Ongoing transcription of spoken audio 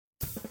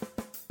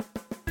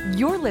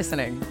You're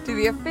listening to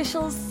the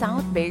official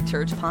South Bay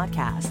Church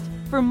podcast.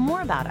 For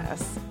more about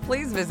us,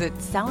 please visit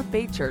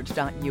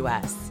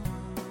southbaychurch.us.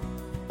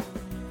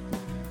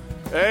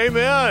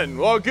 Amen.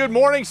 Well, good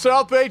morning,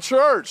 South Bay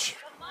Church.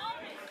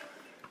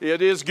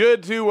 It is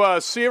good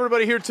to see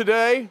everybody here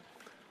today.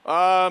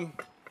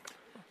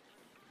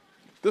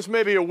 This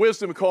may be a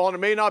wisdom call, and it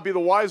may not be the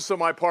wisest on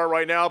my part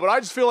right now, but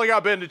I just feel like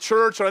I've been to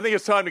church, and I think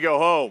it's time to go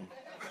home.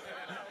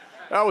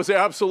 That was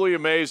absolutely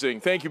amazing.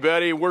 Thank you,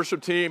 Betty,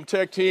 worship team,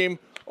 tech team,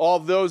 all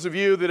of those of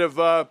you that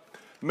have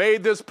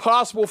made this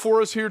possible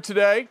for us here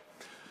today.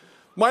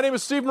 My name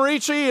is Steve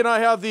Morici, and I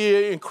have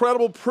the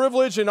incredible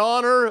privilege and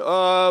honor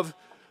of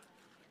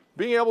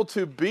being able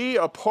to be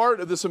a part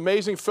of this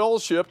amazing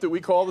fellowship that we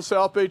call the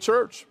South Bay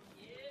Church.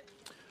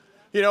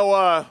 You know,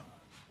 I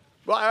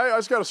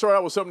just got to start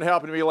out with something that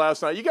happened to me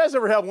last night. You guys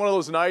ever have one of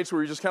those nights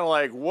where you're just kind of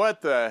like,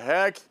 what the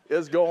heck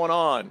is going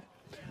on?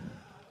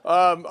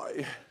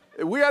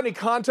 We got any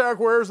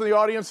contact wearers in the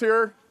audience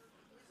here?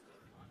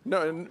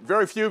 No,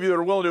 very few of you that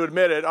are willing to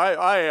admit it.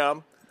 I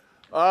am.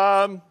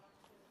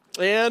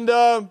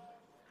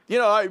 You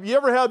know, you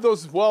ever had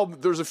those, well,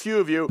 there's a few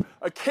of you.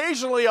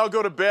 Occasionally I'll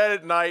go to bed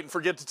at night and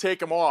forget to take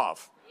them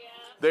off. Yeah.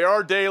 They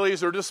are dailies,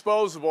 they're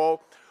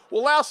disposable.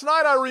 Well, last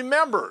night I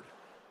remembered.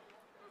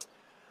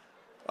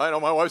 I know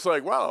my wife's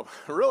like, wow,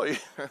 really?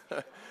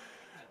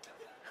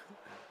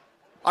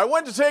 I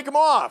went to take them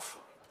off.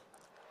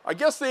 I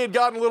guess they had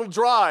gotten a little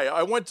dry.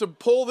 I went to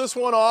pull this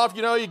one off.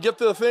 You know, you get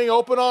the thing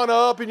open on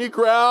up and you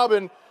grab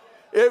and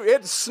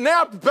it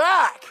snapped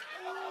back.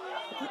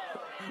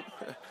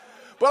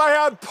 But I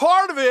had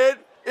part of it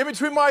in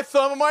between my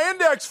thumb and my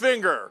index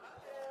finger.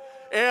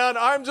 And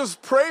I'm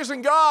just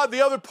praising God.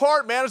 The other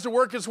part managed to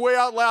work its way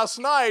out last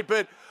night.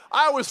 But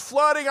I was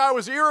flooding, I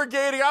was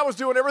irrigating, I was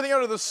doing everything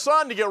under the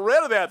sun to get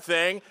rid of that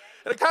thing.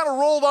 And it kind of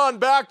rolled on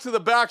back to the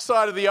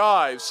backside of the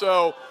eye.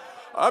 So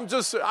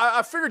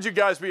I figured you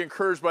guys would be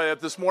encouraged by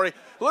that this morning.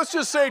 Let's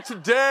just say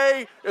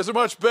today is a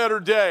much better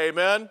day,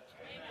 amen?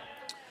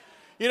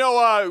 You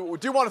know, we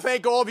do want to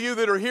thank all of you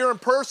that are here in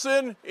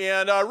person,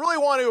 and I really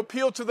want to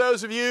appeal to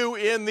those of you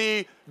in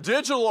the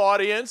digital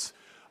audience.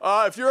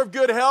 If you're of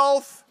good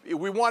health,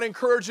 we want to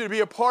encourage you to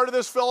be a part of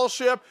this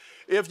fellowship.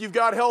 If you've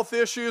got health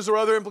issues or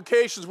other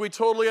implications, we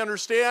totally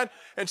understand.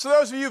 And to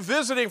those of you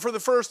visiting for the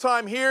first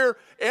time here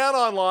and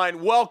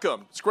online,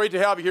 welcome. It's great to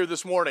have you here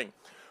this morning.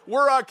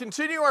 We're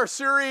continuing our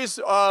series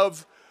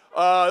of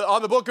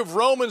on the book of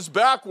Romans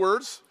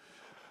backwards.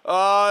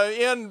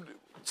 And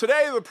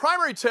today the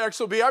primary text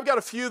will be, I've got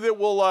a few that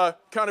will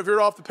kind of veer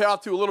off the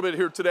path to a little bit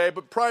here today,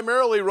 but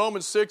primarily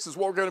Romans 6 is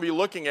what we're going to be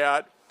looking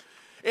at.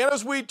 And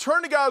as we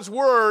turn to God's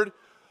Word,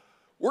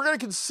 we're going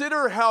to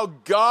consider how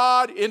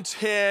God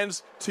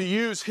intends to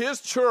use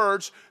His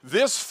church,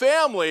 this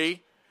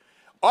family,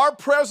 our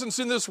presence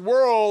in this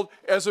world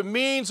as a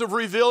means of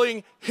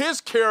revealing His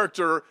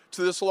character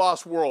to this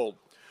lost world.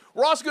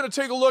 We're also going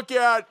to take a look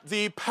at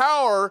the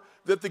power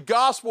that the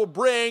gospel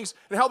brings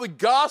and how the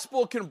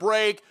gospel can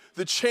break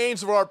the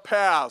chains of our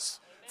past,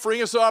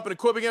 freeing us up and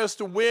equipping us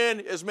to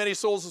win as many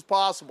souls as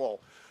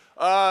possible.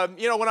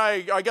 You know, when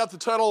I got the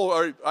title,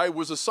 or I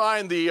was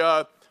assigned the,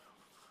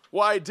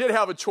 well, I did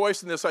have a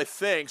choice in this, I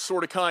think,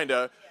 sort of, kind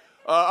of.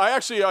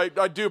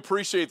 I do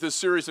appreciate this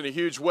series in a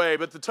huge way,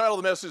 but the title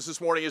of the message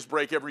this morning is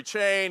Break Every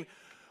Chain.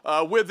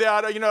 With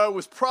that, you know, it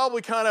was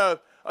probably kind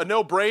of a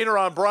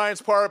no-brainer on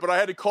Brian's part, but I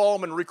had to call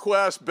him and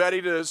request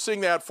Betty to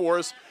sing that for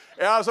us.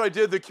 As I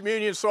did the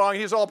communion song,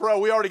 he's all, bro,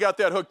 we already got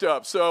that hooked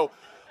up. So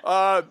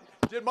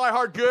did my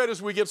heart good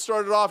as we get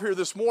started off here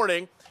this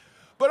morning.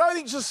 But I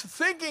think just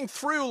thinking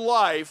through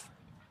life,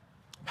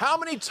 how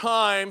many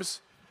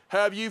times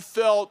have you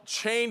felt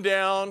chained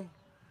down,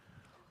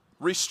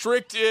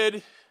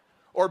 restricted,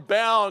 or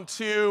bound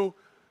to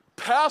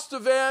past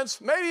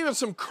events, maybe even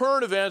some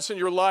current events in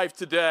your life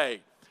today?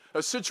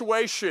 A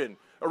situation,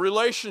 a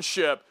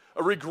relationship,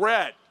 a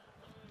regret.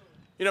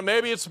 You know,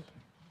 maybe it's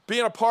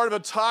being a part of a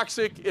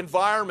toxic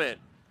environment,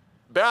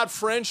 bad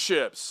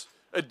friendships,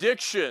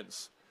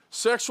 addictions,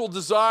 sexual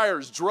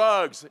desires,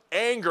 drugs,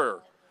 anger,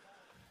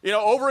 you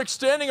know,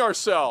 overextending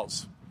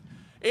ourselves.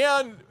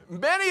 And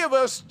many of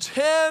us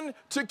tend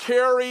to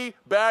carry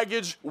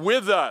baggage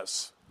with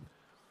us.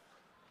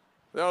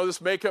 Now,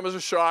 this may come as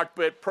a shock,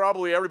 but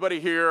probably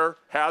everybody here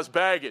has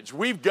baggage.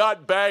 We've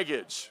got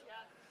baggage.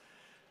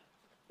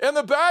 And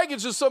the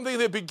baggage is something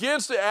that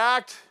begins to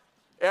act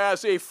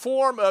as a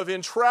form of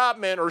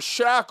entrapment or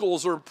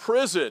shackles or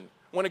prison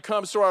when it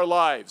comes to our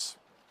lives.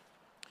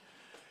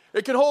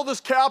 It can hold us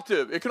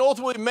captive. It can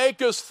ultimately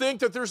make us think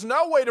that there's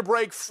no way to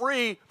break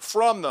free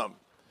from them.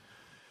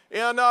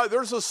 And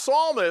there's a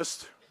psalm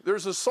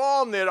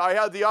that I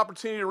had the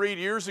opportunity to read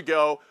years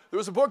ago. There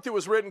was a book that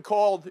was written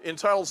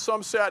entitled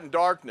Some Sat in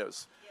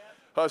Darkness.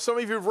 Some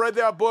of you have read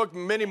that book.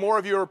 Many more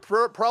of you are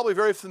probably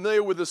very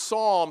familiar with the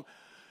psalm.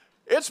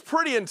 It's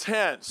pretty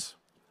intense.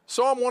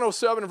 Psalm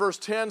 107 verse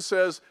 10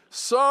 says,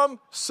 "Some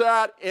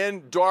sat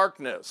in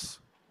darkness,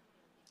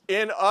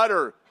 in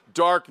utter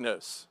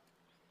darkness,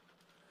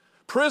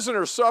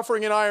 prisoners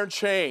suffering in iron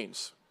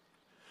chains.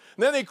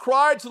 And then they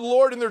cried to the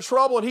Lord in their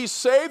trouble, and he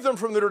saved them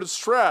from their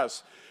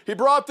distress. He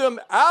brought them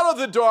out of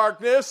the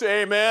darkness,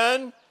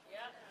 amen,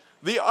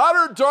 the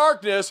utter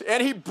darkness,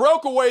 and he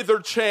broke away their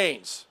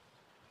chains.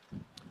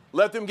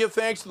 Let them give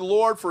thanks to the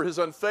Lord for his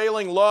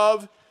unfailing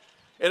love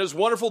and his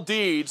wonderful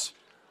deeds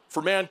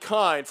for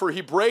mankind. For he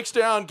breaks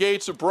down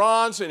gates of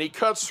bronze and he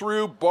cuts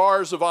through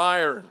bars of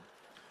iron.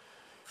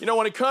 You know,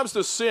 when it comes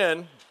to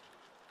sin,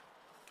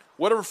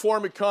 whatever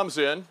form it comes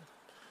in, it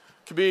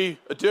could be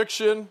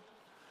addiction.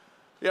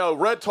 You know,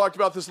 Rhett talked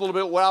about this a little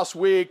bit last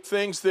week,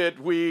 things that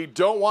we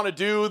don't want to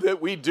do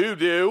that we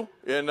do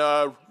in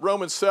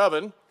Romans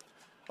 7.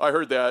 I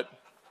heard that.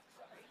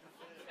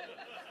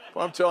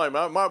 Well, I'm telling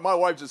you, my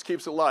wife just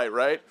keeps it light,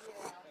 right?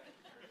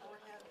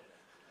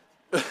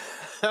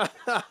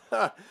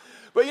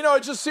 But, you know,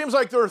 it just seems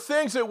like there are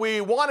things that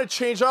we want to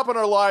change up in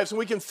our lives, and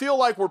we can feel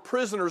like we're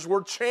prisoners.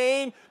 We're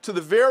chained to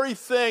the very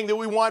thing that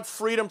we want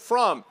freedom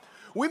from.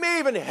 We may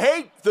even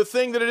hate the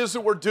thing that it is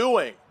that we're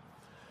doing.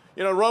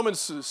 You know, Romans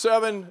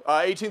 7,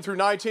 18 through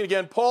 19,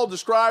 again, Paul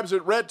describes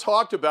it, Rhett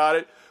talked about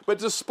it, but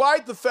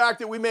despite the fact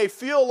that we may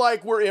feel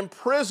like we're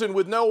imprisoned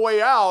with no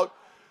way out,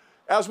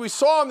 as we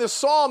saw in this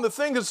psalm, the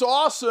thing that's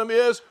awesome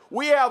is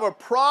we have a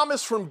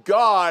promise from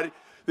God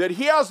that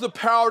he has the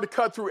power to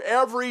cut through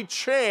every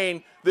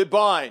chain that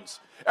binds.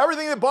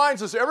 Everything that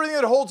binds us, everything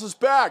that holds us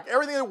back,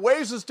 everything that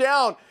weighs us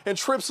down and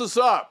trips us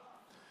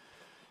up.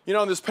 You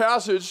know, in this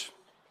passage,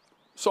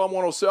 Psalm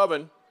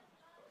 107,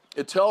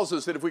 it tells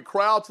us that if we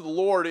cry out to the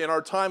Lord in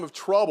our time of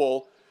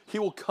trouble, he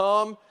will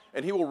come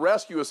and he will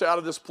rescue us out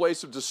of this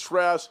place of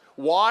distress.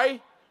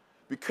 Why?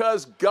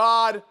 Because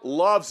God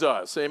loves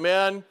us.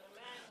 Amen?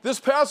 This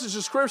passage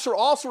of Scripture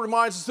also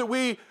reminds us that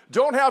we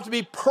don't have to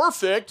be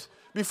perfect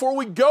before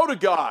we go to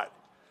God.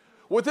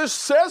 What this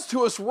says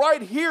to us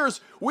right here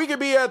is we could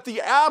be at the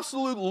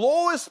absolute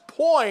lowest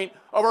point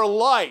of our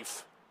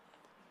life,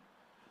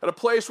 at a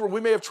place where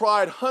we may have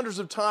tried hundreds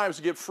of times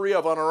to get free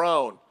of on our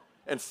own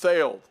and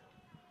failed.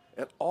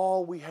 And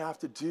all we have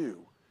to do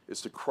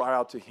is to cry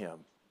out to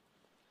him.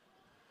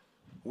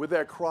 With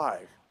that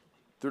cry,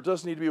 there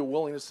does need to be a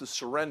willingness to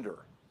surrender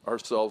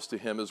ourselves to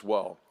him as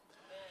well.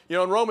 You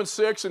know, in Romans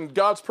 6, in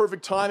God's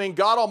perfect timing,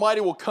 God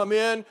Almighty will come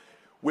in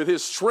with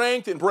his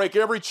strength and break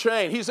every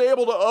chain. He's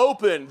able to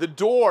open the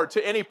door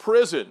to any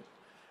prison,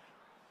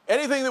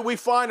 anything that we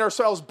find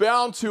ourselves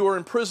bound to or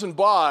imprisoned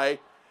by,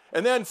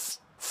 and then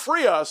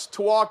free us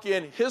to walk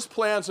in his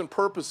plans and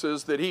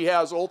purposes that he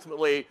has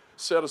ultimately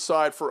set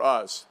aside for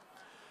us.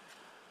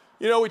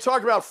 You know, we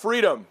talk about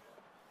freedom.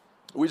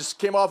 We just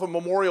came off of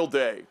Memorial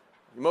Day.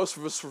 Most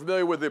of us are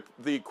familiar with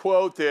the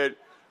quote that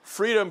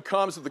freedom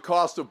comes at the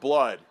cost of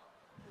blood.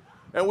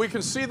 And we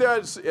can see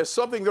that as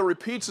something that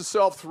repeats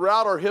itself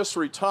throughout our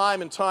history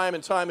time and time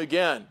and time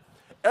again.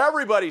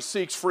 Everybody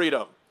seeks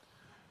freedom.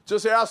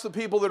 Just ask the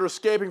people that are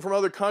escaping from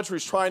other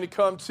countries trying to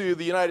come to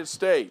the United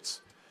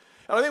States.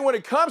 And I think when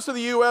it comes to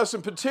the U.S.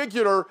 in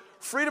particular,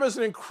 freedom is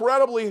an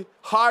incredibly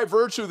high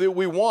virtue that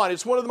we want.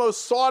 It's one of the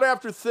most sought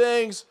after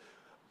things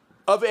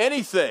of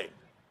anything.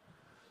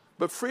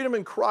 But freedom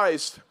in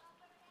Christ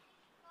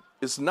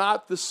is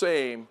not the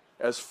same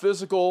as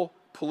physical,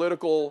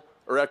 political,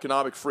 or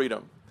economic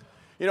freedom.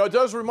 You know, it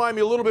does remind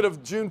me a little bit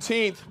of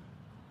Juneteenth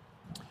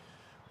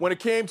when it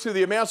came to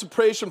the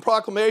Emancipation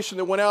Proclamation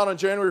that went out on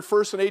January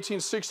 1st in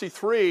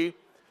 1863.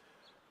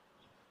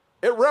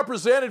 It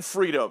represented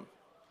freedom.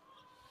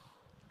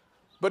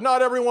 But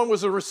not everyone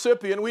was a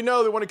recipient. We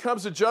know that when it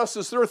comes to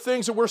justice, there are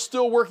things that we're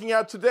still working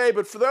out today.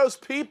 But for those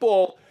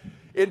people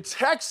in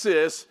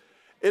Texas,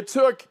 it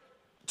took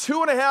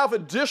 2.5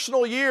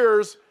 additional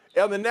years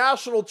and the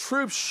national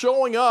troops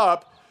showing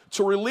up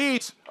to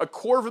release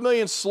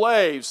 250,000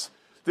 slaves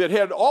that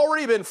had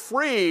already been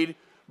freed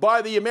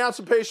by the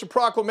Emancipation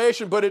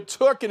Proclamation, but it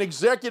took an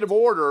executive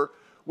order,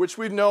 which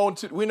we know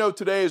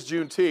today as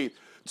Juneteenth.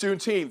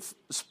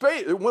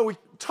 When we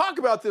talk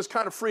about this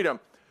kind of freedom,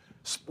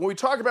 when we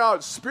talk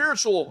about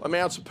spiritual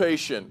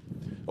emancipation,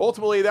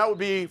 ultimately that would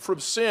be from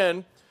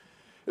sin.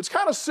 It's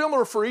kind of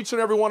similar for each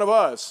and every one of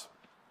us.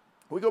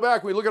 We go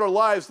back, we look at our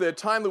lives, the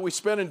time that we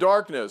spend in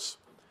darkness.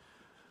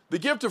 The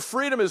gift of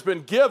freedom has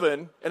been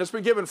given, and it's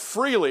been given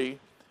freely,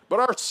 but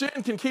our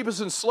sin can keep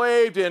us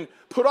enslaved and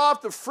put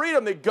off the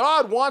freedom that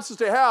God wants us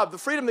to have, the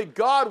freedom that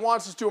God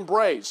wants us to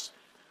embrace.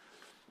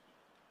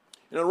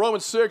 In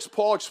Romans 6,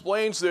 Paul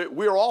explains that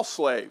we are all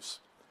slaves.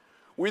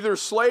 We're either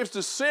slaves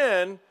to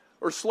sin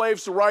or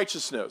slaves to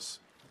righteousness.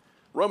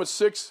 Romans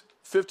 6,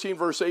 15,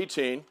 verse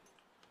 18,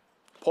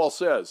 Paul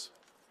says,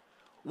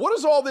 what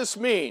does all this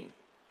mean?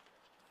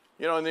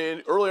 You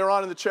know, earlier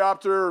on in the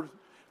chapter,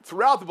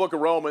 throughout the book of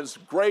Romans,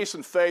 grace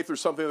and faith are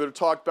something that are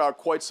talked about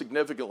quite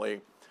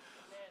significantly.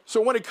 So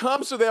when it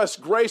comes to this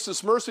grace,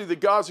 this mercy that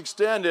God's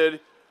extended,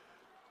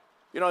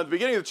 you know, at the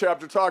beginning of the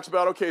chapter talks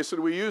about, okay, so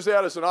do we use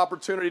that as an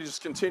opportunity to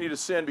just continue to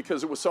sin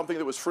because it was something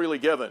that was freely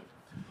given?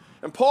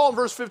 And Paul in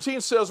verse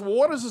 15 says, well,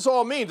 what does this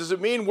all mean? Does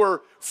it mean we're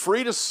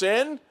free to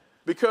sin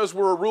because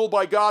we're ruled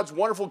by God's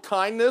wonderful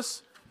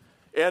kindness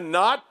and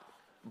not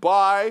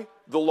by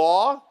the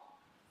law?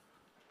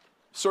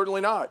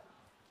 Certainly not.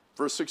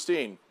 Verse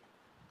 16,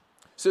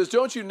 says,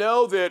 don't you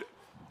know that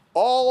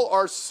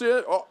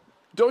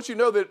don't you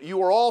know that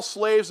you are all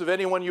slaves of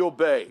anyone you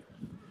obey?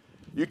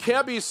 You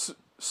can't be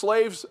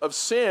slaves of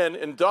sin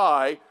and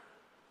die,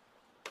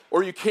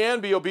 or you can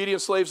be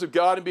obedient slaves of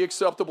God and be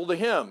acceptable to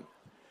him.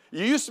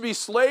 You used to be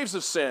slaves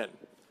of sin,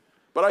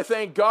 but I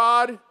thank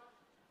God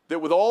that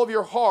with all of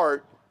your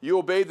heart you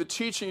obeyed the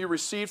teaching you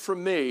received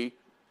from me.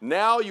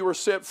 Now you are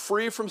set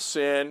free from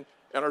sin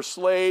and are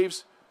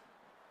slaves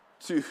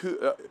who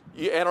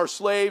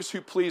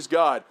please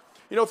God.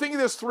 You know, thinking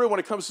this through when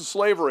it comes to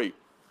slavery,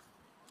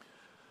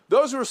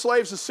 those who are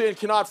slaves of sin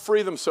cannot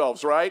free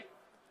themselves, right?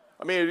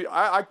 I mean,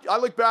 I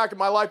look back at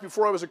my life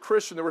before I was a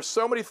Christian. There were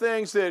so many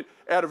things that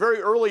at a very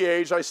early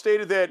age I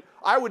stated that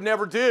I would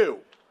never do.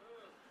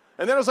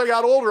 And then as I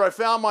got older, I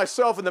found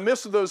myself in the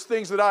midst of those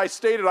things that I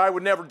stated I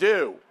would never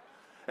do.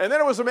 And then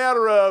it was a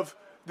matter of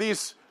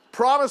these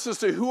promises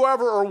to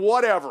whoever or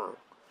whatever.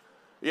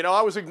 You know,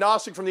 I was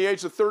agnostic from the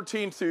age of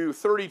 13 to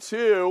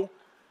 32.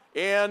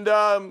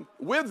 And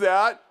with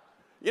that,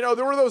 you know,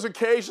 there were those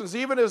occasions,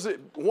 even as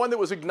one that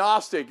was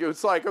agnostic, it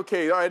was like,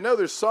 okay, I know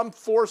there's some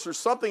force or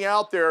something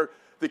out there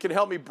that can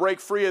help me break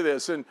free of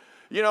this. And,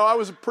 you know, I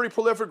was a pretty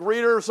prolific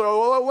reader,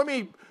 so let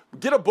me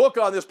get a book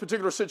on this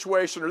particular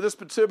situation or this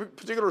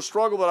particular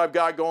struggle that I've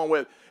got going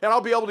with, and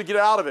I'll be able to get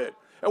out of it.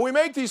 And we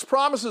make these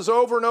promises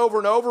over and over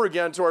and over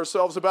again to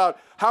ourselves about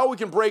how we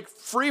can break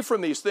free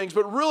from these things,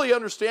 but really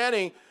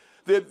understanding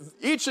that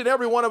each and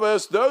every one of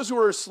us, those who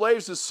are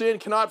slaves to sin,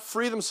 cannot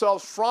free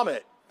themselves from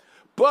it.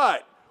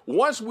 But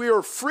once we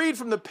are freed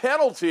from the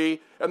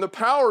penalty and the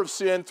power of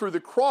sin through the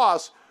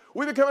cross,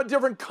 we become a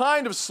different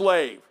kind of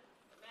slave.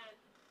 Amen.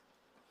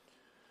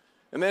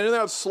 And then in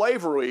that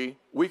slavery,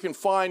 we can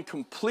find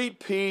complete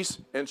peace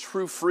and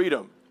true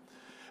freedom.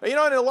 And you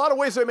know, in a lot of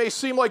ways that may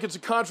seem like it's a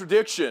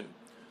contradiction,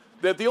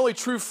 that the only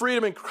true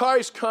freedom in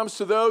Christ comes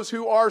to those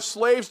who are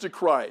slaves to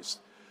Christ.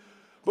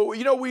 But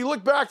you know, we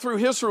look back through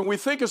history and we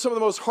think of some of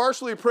the most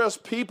harshly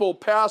oppressed people,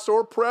 past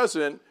or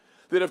present,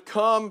 that have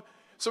come.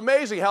 It's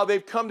amazing how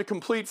they've come to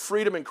complete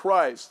freedom in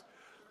Christ.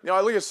 You know, I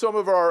look at some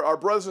of our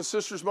brothers and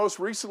sisters most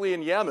recently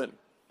in Yemen,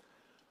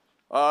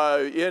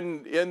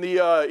 in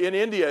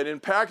India and in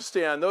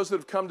Pakistan, those that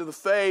have come to the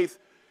faith,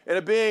 and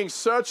it being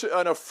such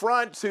an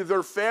affront to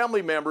their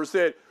family members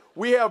that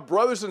we have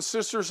brothers and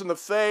sisters in the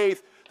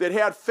faith that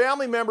had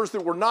family members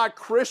that were not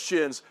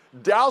Christians,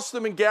 douse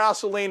them in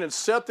gasoline and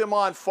set them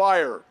on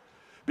fire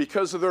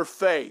because of their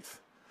faith.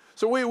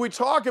 So we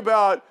talk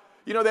about,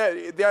 you know,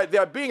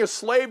 that being a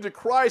slave to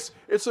Christ,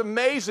 it's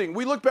amazing.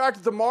 We look back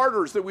at the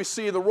martyrs that we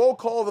see, the roll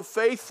call of the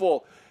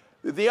faithful,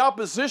 the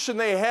opposition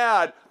they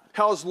had,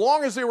 how as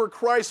long as they were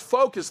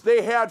Christ-focused,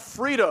 they had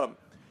freedom.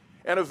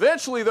 And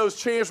eventually those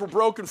chains were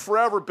broken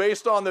forever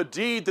based on the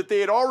deed that they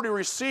had already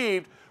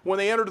received when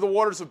they entered the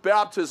waters of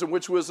baptism,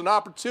 which was an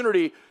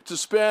opportunity to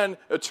spend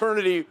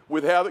eternity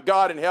with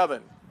God in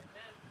heaven.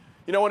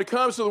 You know, when it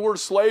comes to the word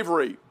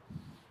slavery,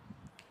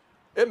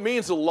 it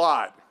means a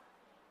lot.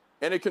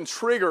 And it can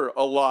trigger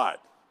a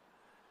lot.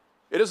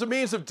 It is a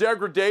means of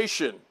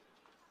degradation,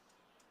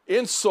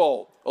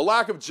 insult, a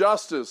lack of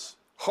justice,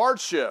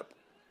 hardship,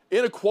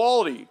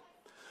 inequality.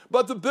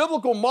 But the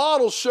biblical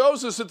model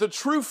shows us that the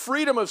true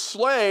freedom of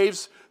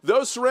slaves,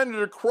 those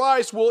surrendered to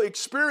Christ, will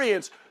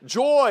experience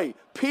joy,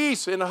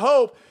 peace, and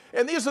hope.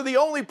 And these are the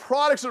only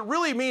products that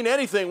really mean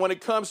anything when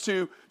it comes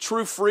to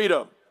true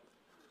freedom.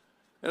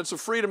 And it's a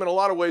freedom in a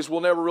lot of ways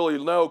we'll never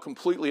really know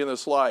completely in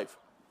this life.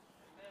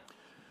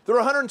 There are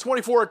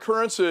 124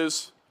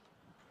 occurrences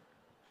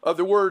of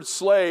the word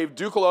slave,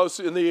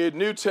 doulos, in the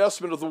New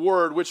Testament of the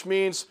word, which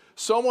means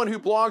someone who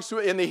belongs to,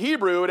 in the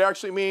Hebrew, it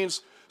actually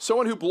means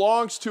someone who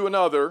belongs to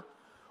another,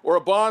 or a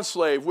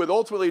bondslave with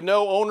ultimately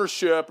no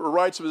ownership or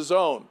rights of his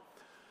own.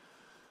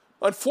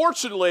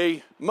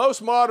 Unfortunately,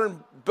 most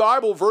modern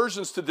Bible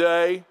versions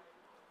today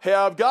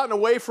have gotten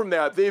away from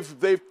that.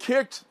 They've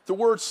kicked the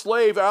word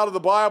slave out of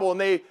the Bible,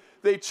 and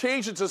they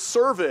changed it to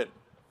servant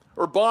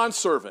or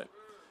bondservant.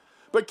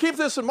 But keep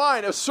this in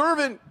mind, a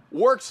servant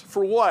works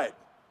for what?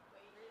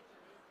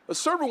 A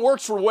servant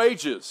works for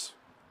wages.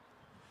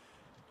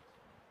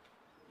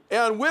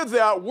 And with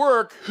that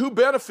work, who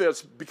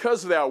benefits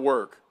because of that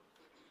work?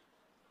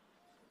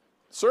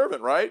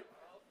 Servant, right?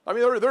 I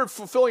mean, they're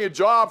fulfilling a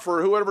job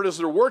for whoever it is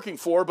they're working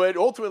for, but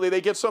ultimately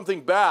they get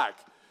something back.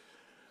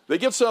 They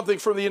get something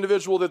from the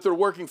individual that they're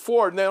working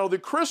for. Now, the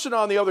Christian,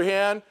 on the other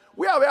hand,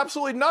 we have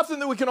absolutely nothing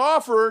that we can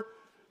offer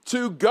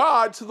to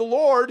God, to the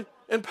Lord,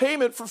 in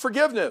payment for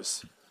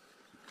forgiveness.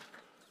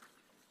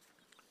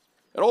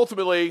 And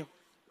ultimately,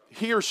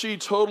 he or she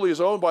totally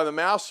is owned by the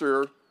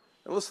master.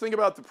 And let's think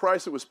about the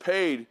price that was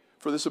paid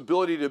for this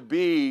ability to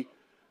be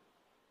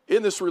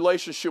in this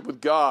relationship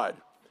with God.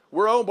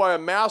 We're owned by a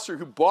master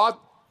who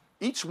bought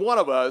each one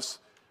of us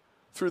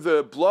through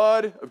the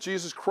blood of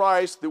Jesus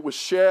Christ that was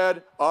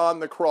shed on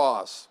the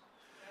cross.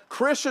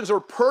 Christians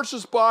are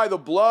purchased by the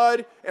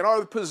blood and are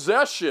the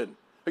possession.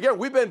 Again,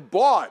 we've been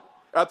bought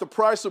at the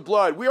price of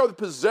blood. We are the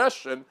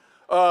possession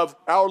of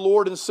our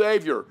Lord and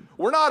Savior.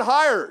 We're not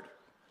hired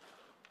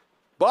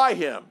by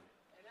him,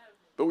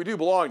 but we do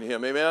belong to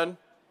him. Amen?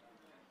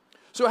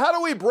 So how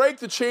do we break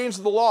the chains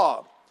of the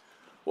law?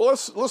 Well,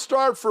 let's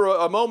start for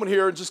a moment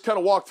here and just kind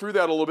of walk through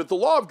that a little bit. The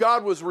law of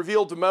God was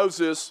revealed to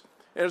Moses,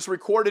 and it's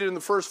recorded in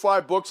the first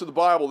 5 books of the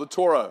Bible, the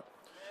Torah.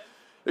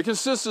 It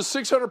consists of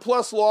 600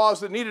 plus laws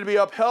that needed to be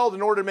upheld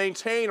in order to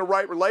maintain a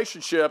right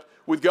relationship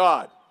with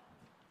God.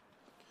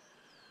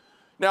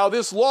 Now,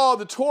 this law,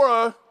 the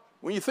Torah,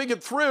 when you think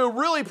it through,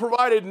 really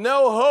provided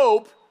no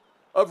hope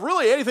of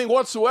really anything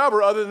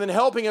whatsoever other than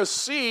helping us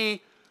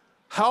see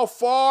how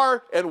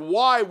far and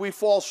why we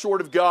fall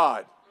short of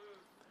God.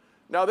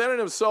 Now, that in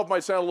itself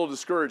might sound a little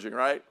discouraging,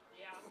 right?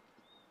 Yeah.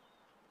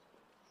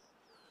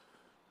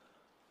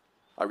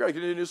 I've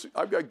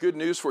got good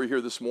news for you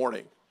here this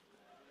morning.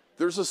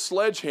 There's a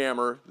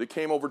sledgehammer that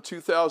came over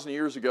 2,000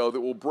 years ago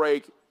that will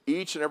break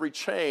each and every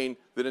chain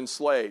that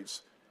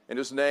enslaves, and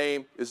his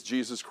name is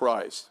Jesus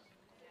Christ.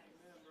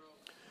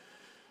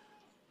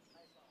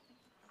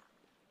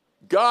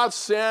 God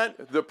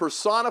sent the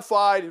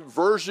personified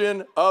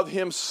version of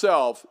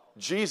himself,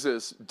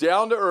 Jesus,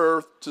 down to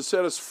earth to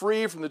set us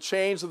free from the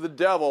chains of the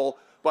devil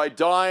by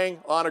dying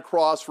on a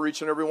cross for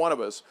each and every one of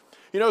us.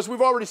 You know, as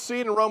we've already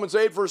seen in Romans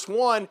 8, verse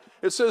 1,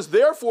 it says,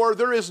 therefore,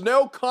 there is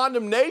no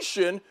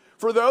condemnation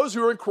for those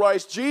who are in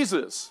Christ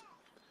Jesus.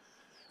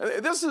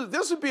 And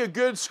this would be a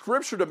good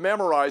scripture to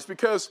memorize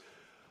because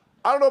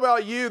I don't know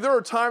about you, there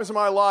are times in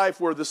my life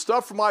where the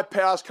stuff from my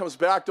past comes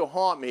back to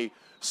haunt me.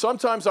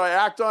 Sometimes I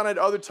act on it,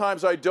 other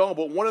times I don't.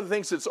 But one of the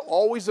things that's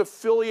always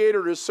affiliated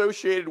or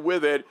associated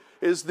with it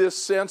is this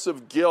sense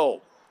of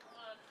guilt.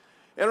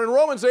 And in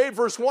Romans 8,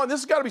 verse 1,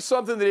 this has got to be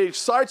something that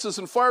excites us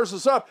and fires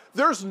us up.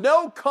 There's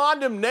no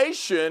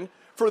condemnation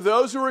for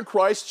those who are in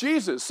Christ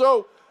Jesus.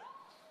 So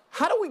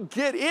how do we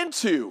get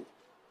into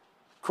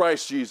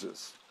Christ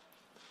Jesus?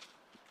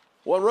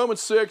 Well, in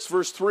Romans 6,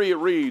 verse 3, it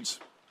reads,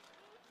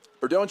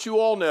 or don't you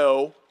all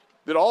know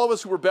that all of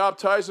us who were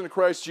baptized into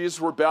Christ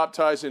Jesus were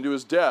baptized into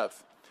his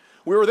death?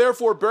 We were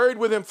therefore buried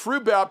with him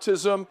through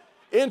baptism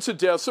into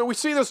death. So we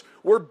see this,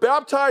 we're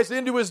baptized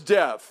into his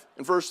death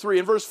in verse 3.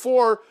 In verse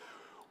 4,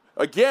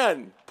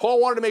 again, Paul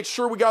wanted to make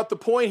sure we got the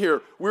point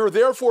here. We were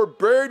therefore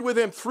buried with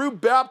him through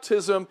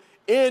baptism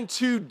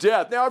into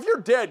death. Now, if you're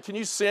dead, can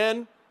you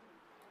sin?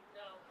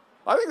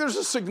 No. I think there's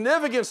a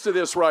significance to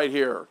this right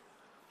here.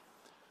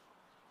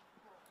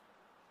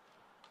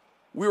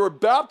 We were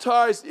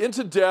baptized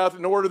into death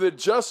in order that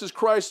just as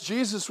Christ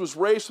Jesus was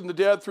raised from the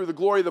dead through the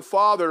glory of the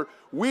Father,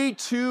 we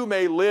too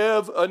may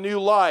live a new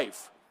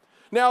life.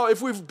 Now,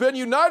 if we've been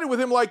united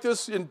with him like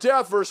this in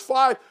death, verse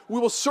 5, we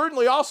will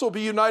certainly also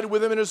be united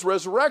with him in his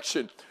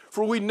resurrection.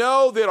 For we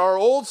know that our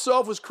old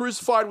self was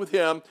crucified with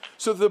him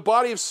so that the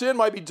body of sin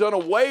might be done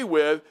away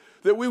with,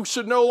 that we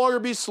should no longer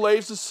be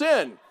slaves to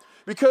sin.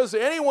 Because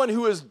anyone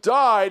who has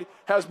died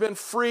has been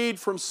freed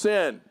from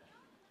sin.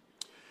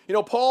 You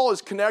know, Paul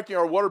is connecting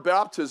our water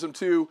baptism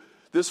to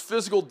this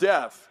physical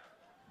death.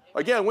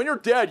 Again, when you're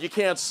dead, you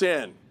can't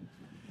sin.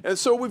 And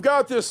so we've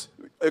got this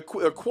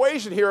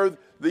equation here,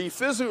 the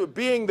physical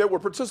being that we're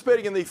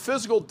participating in the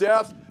physical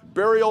death,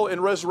 burial,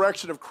 and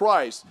resurrection of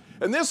Christ.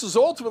 And this is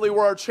ultimately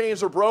where our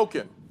chains are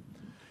broken.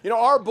 You know,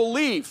 our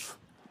belief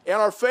and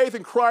our faith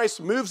in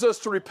Christ moves us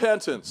to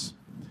repentance.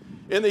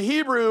 In the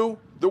Hebrew,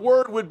 the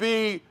word would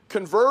be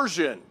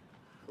conversion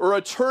or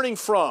a turning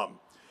from.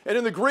 And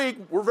in the Greek,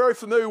 we're very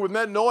familiar with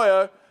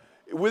metanoia.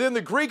 Within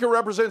the Greek, it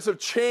represents a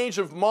change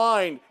of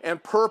mind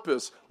and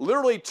purpose,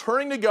 literally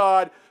turning to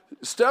God,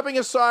 stepping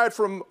aside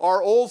from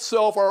our old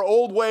self, our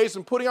old ways,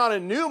 and putting on a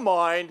new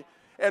mind,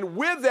 and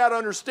with that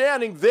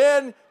understanding,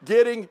 then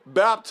getting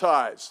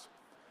baptized.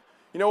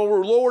 You know, when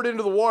we're lowered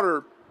into the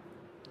water,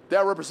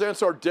 that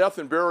represents our death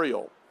and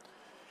burial.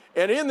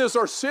 And in this,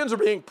 our sins are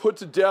being put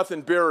to death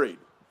and buried.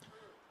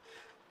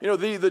 You know,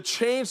 the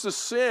chains to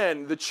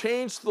sin, the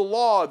chains to the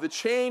law, the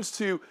chains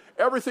to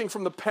everything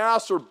from the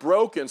past are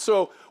broken.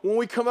 So when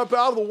we come up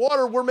out of the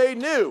water, we're made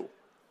new.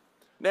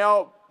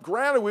 Now,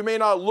 granted, we may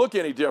not look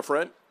any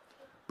different,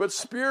 but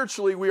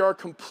spiritually we are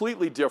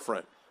completely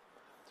different.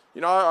 You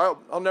know,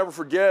 I'll never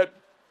forget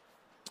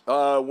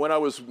when I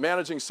was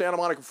managing Santa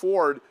Monica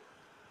Ford,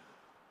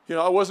 you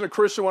know, I wasn't a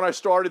Christian when I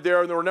started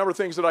there, and there were a number of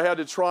things that I had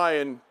to try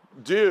and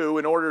do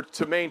in order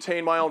to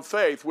maintain my own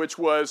faith, which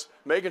was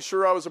making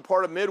sure I was a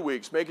part of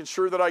midweeks, making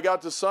sure that I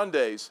got to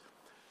Sundays.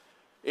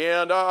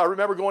 And I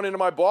remember going into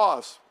my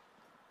boss,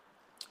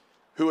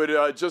 who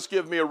had just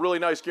given me a really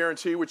nice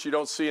guarantee, which you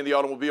don't see in the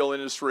automobile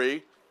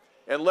industry,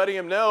 and letting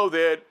him know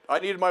that I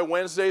needed my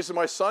Wednesdays and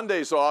my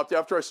Sundays off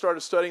after I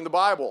started studying the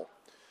Bible.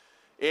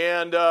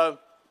 And guy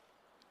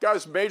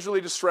was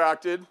majorly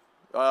distracted.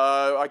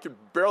 I could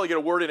barely get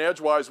a word in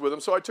edgewise with him,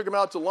 so I took him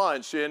out to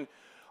lunch. And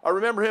I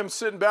remember him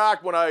sitting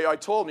back when I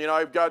told him, you know,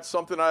 I've got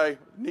something I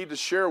need to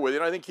share with you.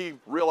 And I think he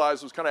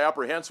realized I was kind of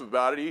apprehensive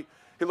about it.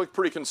 He looked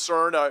pretty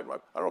concerned. I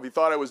don't know if he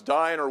thought I was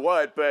dying or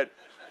what, but,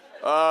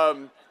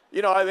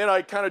 you know, and then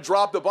I kind of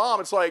dropped the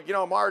bomb. It's like, you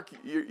know, Mark,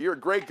 you're a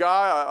great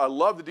guy. I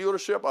love the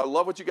dealership. I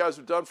love what you guys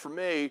have done for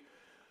me.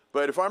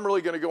 But if I'm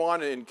really going to go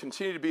on and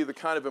continue to be the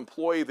kind of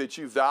employee that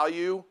you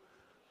value,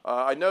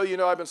 I know you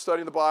know I've been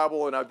studying the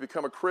Bible and I've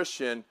become a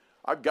Christian.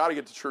 I've got to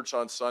get to church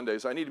on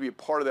Sundays. I need to be a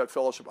part of that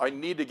fellowship. I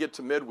need to get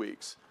to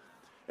midweeks.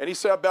 And he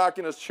sat back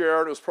in his chair,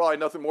 and it was probably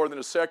nothing more than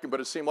a second,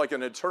 but it seemed like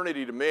an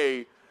eternity to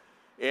me.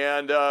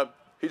 And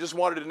he just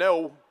wanted to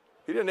know.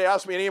 He didn't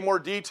ask me any more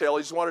detail.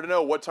 He just wanted to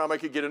know what time I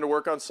could get into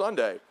work on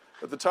Sunday.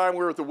 At the time, we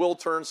were at the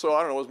Wiltern, so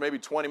I don't know, it was maybe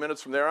 20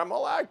 minutes from there.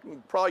 I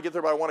can probably get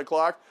there by 1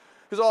 o'clock.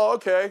 He's all,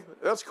 okay,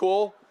 that's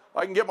cool.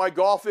 I can get my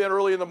golf in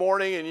early in the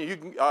morning, and you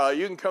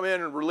can come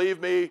in and relieve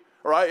me.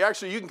 Or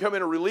you can come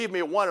in and relieve me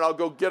at 1, and I'll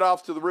go get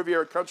off to the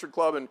Riviera Country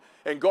Club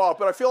and golf.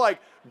 But I feel like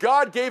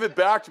God gave it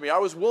back to me. I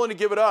was willing to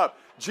give it up.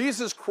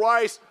 Jesus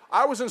Christ,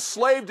 I was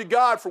enslaved to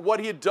God for what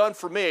he had done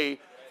for me,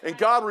 and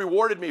God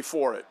rewarded me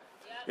for it.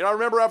 You know, I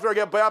remember after I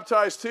got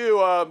baptized too,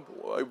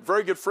 a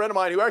very good friend of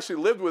mine who actually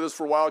lived with us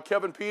for a while,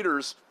 Kevin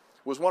Peters,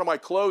 was one of my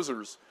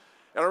closers.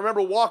 And I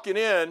remember walking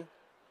in,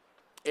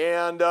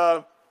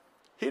 and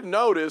he'd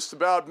noticed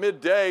about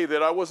midday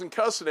that I wasn't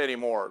cussing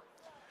anymore.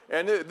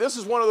 And this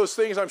is one of those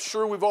things I'm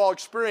sure we've all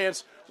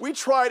experienced. We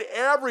tried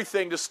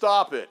everything to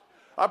stop it.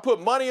 I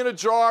put money in a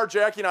jar,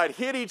 Jackie and I'd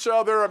hit each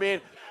other. I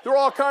mean, there were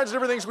all kinds of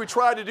different things we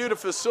tried to do to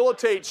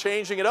facilitate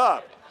changing it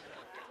up.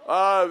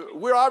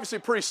 We're obviously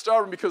pretty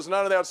stubborn because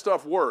none of that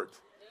stuff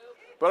worked.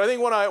 But I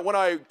think when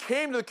I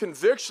came to the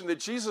conviction that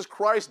Jesus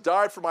Christ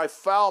died for my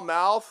foul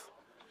mouth,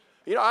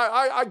 you know,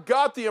 I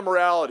got the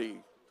immorality.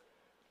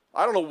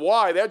 I don't know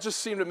why. That just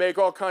seemed to make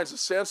all kinds of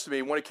sense to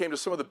me when it came to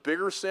some of the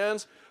bigger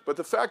sins. But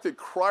the fact that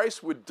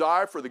Christ would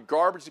die for the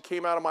garbage that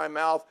came out of my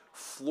mouth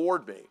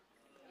floored me.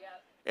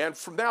 And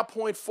from that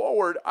point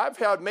forward, I've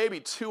had maybe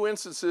 2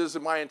 instances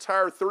in my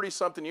entire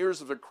 30-something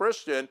years as a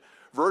Christian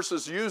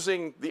versus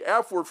using the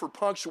F word for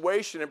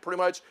punctuation in pretty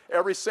much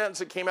every sentence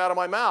that came out of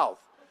my mouth.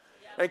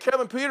 And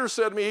Kevin Peters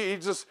said to me,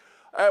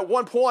 at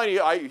one point,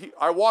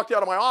 I walked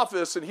out of my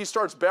office and he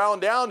starts bowing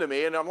down to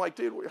me, and I'm like,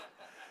 dude,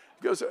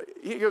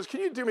 he goes,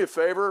 can you do me a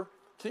favor?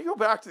 Can you go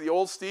back to the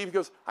old Steve? He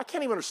goes, I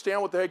can't even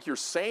understand what the heck you're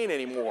saying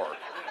anymore.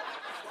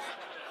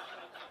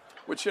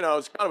 Which, you know,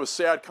 is kind of a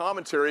sad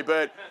commentary,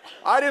 but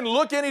I didn't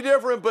look any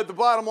different. But the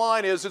bottom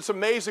line is, it's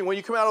amazing when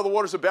you come out of the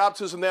waters of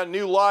baptism, that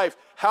new life,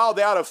 how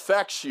that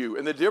affects you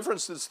and the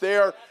difference that's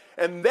there.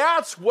 And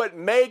that's what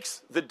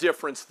makes the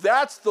difference.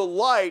 That's the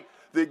light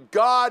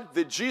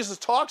that Jesus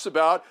talks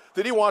about,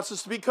 that he wants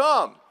us to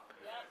become.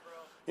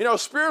 You know,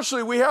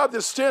 spiritually, we have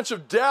this stench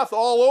of death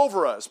all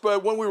over us.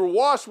 But when we were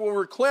washed, when we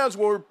were cleansed,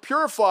 when we were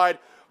purified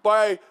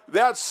by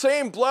that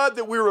same blood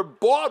that we were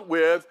bought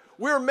with,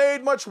 we are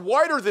made much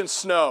whiter than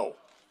snow.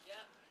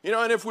 You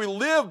know, and if we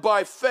live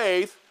by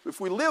faith, if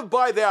we live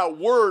by that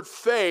word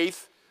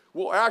faith,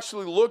 we'll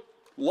actually look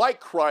like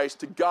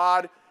Christ to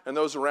God and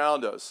those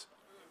around us.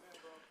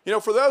 You know,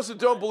 for those that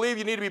don't believe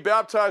you need to be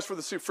baptized for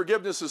the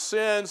forgiveness of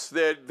sins,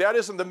 that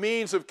isn't the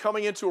means of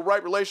coming into a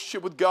right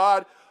relationship with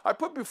God, I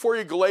put before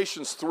you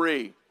Galatians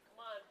 3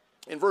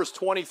 in verse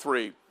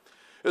 23.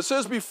 It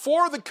says,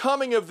 before the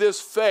coming of this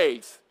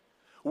faith,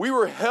 we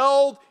were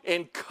held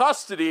in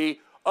custody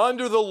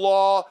under the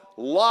law,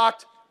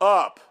 locked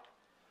up,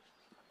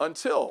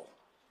 until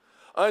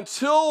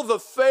the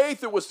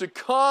faith that was to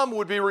come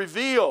would be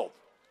revealed.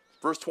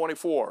 Verse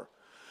 24.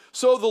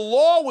 So the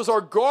law was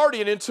our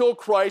guardian until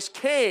Christ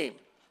came.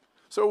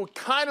 So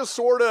kind of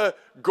sort of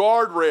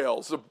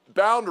guardrails, the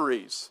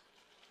boundaries,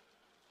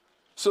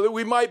 so that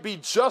we might be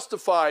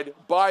justified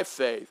by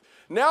faith.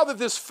 Now that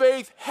this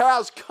faith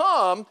has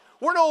come,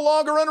 we're no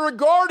longer under a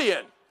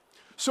guardian.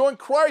 So in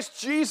Christ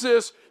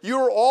Jesus, you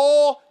are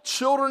all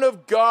children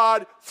of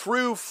God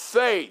through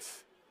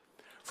faith.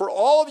 For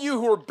all of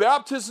you who are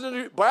baptized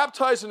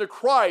into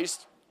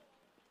Christ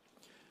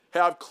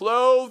have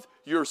clothed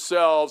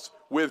yourselves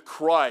with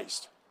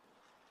Christ.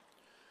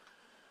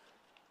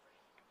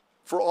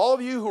 For all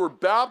of you who are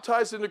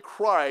baptized into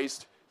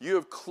Christ, you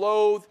have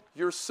clothed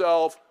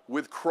yourself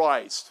with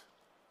Christ.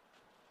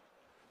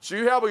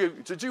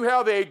 Did you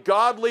have a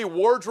godly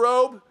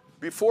wardrobe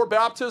before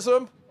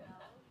baptism?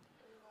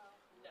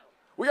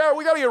 We got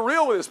to get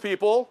real with this,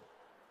 people.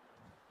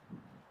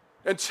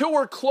 Until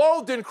we're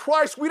clothed in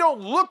Christ, we don't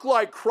look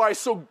like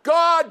Christ. So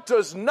God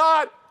does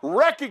not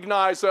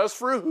recognize us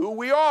for who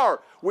we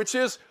are, which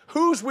is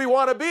whose we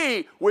want to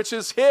be, which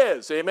is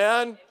his.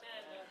 Amen?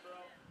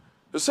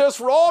 It says,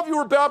 for all of you who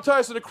are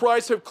baptized into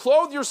Christ have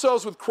clothed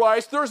yourselves with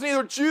Christ. There is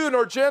neither Jew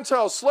nor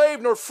Gentile,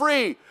 slave nor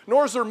free,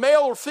 nor is there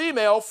male or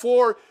female,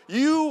 for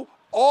you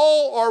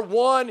all are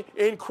one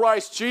in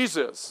Christ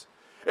Jesus.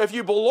 If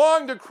you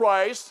belong to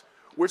Christ,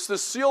 which the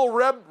seal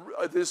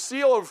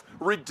of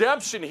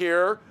redemption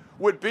here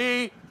would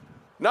be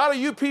not a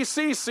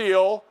UPC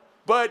seal,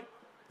 but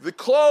the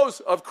clothes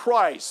of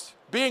Christ,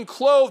 being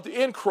clothed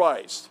in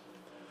Christ.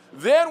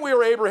 Then we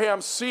are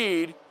Abraham's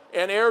seed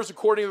and heirs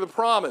according to the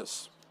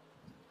promise.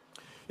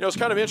 You know, it's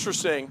kind of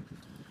interesting.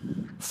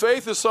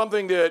 Faith is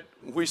something that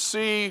we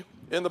see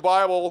in the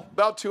Bible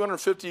about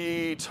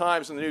 250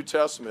 times in the New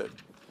Testament.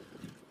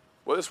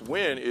 Well, this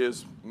wind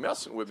is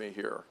messing with me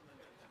here.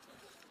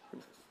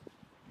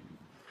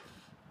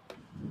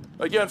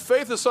 Again,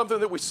 faith is something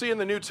that we see in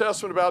the New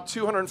Testament about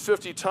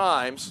 250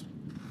 times.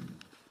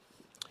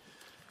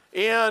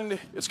 And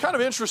it's kind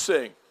of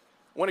interesting.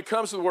 when it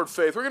comes to the word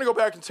faith. We're going to go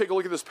back and take a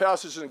look at this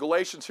passage in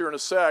Galatians here in a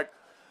sec.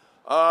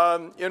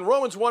 In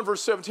Romans 1,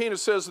 verse 17, it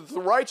says that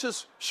the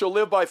righteous shall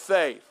live by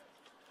faith.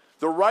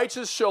 The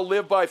righteous shall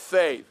live by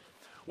faith.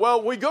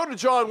 Well, we go to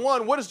John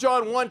 1. What does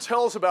John 1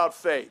 tell us about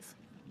faith?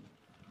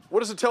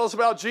 What does it tell us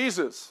about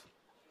Jesus?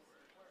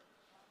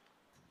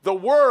 The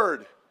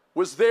Word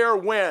was there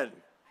when?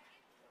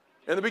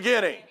 In the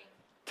beginning.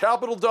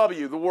 Capital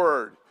W, the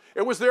Word.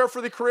 It was there for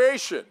the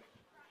creation.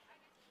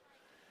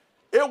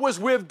 It was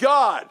with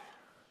God.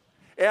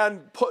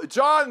 And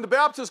John the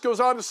Baptist goes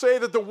on to say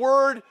that the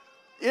Word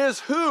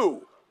is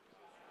who?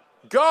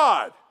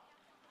 God.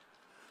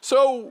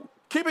 So,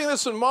 keeping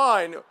this in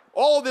mind,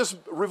 all of this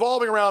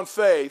revolving around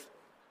faith,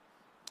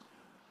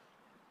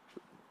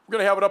 we're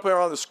going to have it up there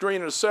on the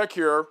screen in a sec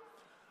here.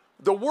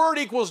 The Word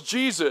equals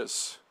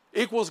Jesus,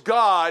 equals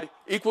God,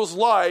 equals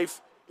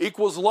life,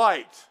 equals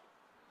light.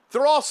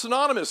 They're all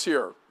synonymous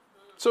here.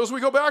 So as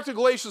we go back to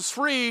Galatians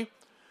 3,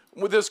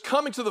 with this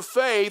coming to the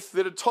faith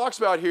that it talks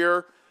about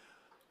here,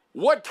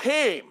 what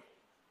came?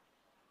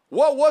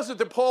 What was it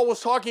that Paul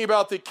was talking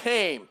about that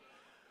came?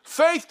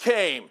 Faith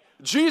came.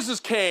 Jesus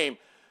came.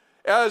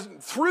 As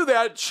through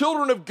that,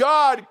 children of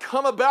God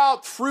come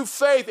about through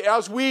faith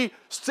as we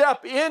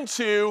step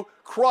into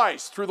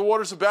Christ through the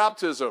waters of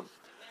baptism.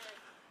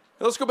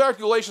 And let's go back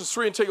to Galatians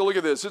 3 and take a look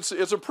at this.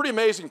 It's a pretty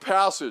amazing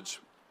passage.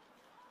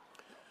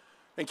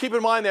 And keep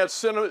in mind that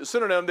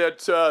synonym,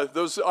 that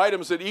those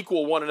items that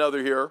equal one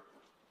another here.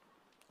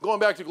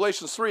 Going back to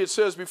Galatians 3, it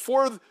says,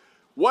 before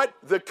what?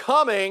 The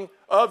coming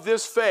of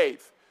this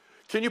faith.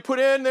 Can you put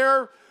in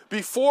there?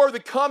 Before the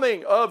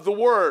coming of the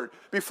Word,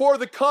 before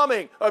the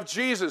coming of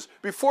Jesus,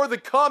 before the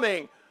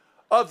coming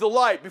of the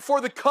light, before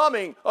the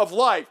coming of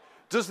life.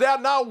 Does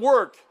that not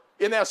work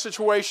in that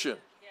situation?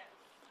 Yeah.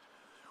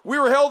 We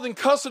were held in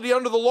custody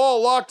under the law,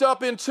 locked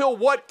up until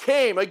what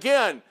came?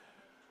 Again,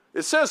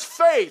 it says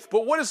faith,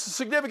 but what is the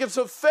significance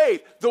of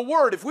faith? The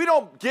Word. If we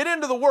don't get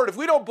into the Word, if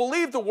we don't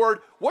believe the Word,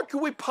 what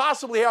could we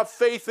possibly have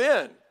faith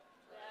in?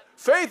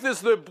 Faith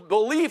is the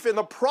belief in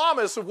the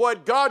promise of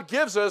what God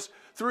gives us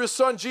through His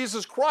Son,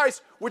 Jesus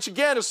Christ, which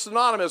again is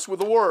synonymous with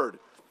the Word.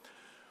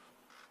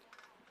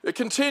 It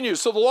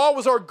continues. So the law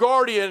was our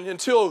guardian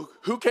until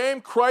who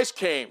came? Christ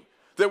came,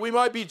 that we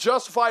might be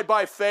justified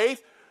by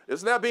faith.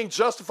 Isn't that being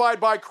justified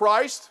by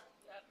Christ?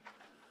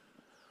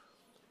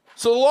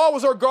 So the law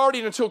was our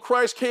guardian until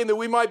Christ came, that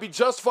we might be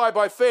justified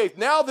by faith.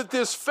 Now that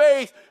this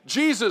faith,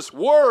 Jesus,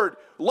 Word,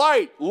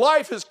 light,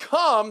 life has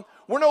come,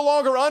 we're no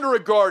longer under a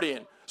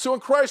guardian. So in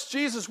Christ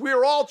Jesus, we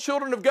are all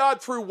children of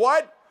God through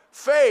what?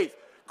 Faith.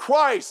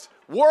 Christ,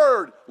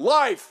 Word,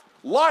 life,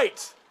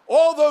 light.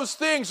 All those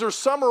things are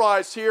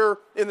summarized here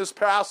in this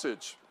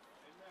passage.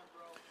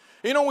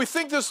 You know, we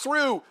think this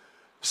through.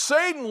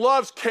 Satan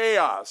loves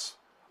chaos.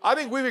 I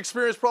think we've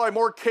experienced probably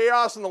more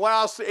chaos in the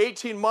last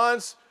 18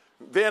 months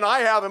than I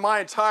have in my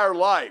entire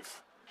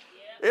life.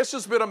 It's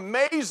just been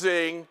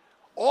amazing,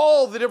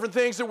 all the different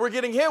things that we're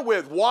getting hit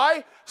with.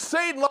 Why?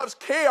 Satan loves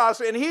chaos,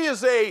 and he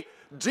is a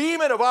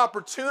demon of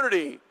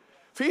opportunity.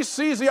 If he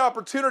sees the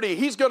opportunity,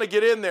 he's going to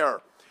get in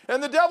there.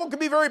 And the devil can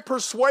be very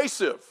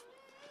persuasive.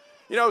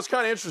 You know, it's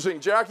kind of interesting.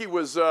 Jackie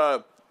was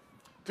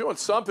doing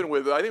something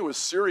with, I think it was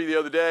Siri the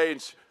other day,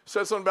 and she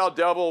said something about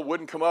devil,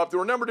 wouldn't come up. There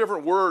were a number of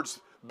different words,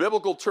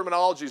 biblical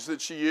terminologies that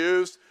she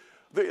used.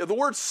 The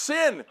word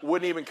sin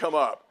wouldn't even come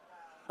up.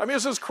 I mean,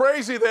 it's just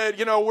crazy that,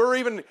 you know, we're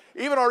even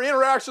our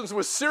interactions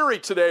with Siri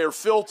today are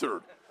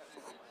filtered.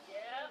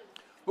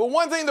 But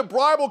one thing the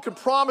Bible can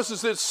promise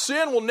is that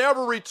sin will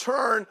never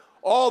return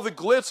all the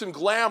glitz and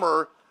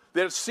glamour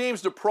that it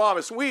seems to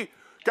promise. We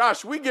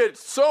get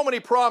so many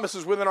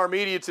promises within our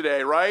media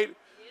today, right? Yep.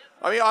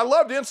 I mean, I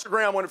loved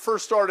Instagram when it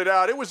first started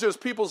out. It was just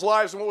people's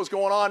lives and what was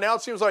going on. Now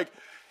it seems like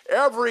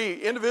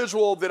every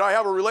individual that I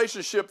have a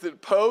relationship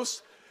that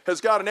posts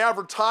has got an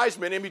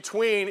advertisement in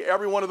between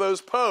every one of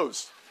those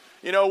posts,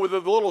 you know, with a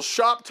little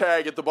shop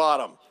tag at the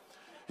bottom.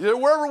 You know,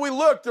 wherever we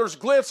look, there's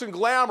glitz and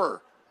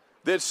glamour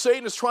that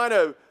Satan is trying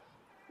to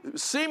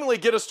seemingly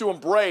get us to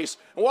embrace.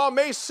 And while it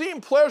may seem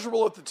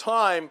pleasurable at the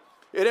time,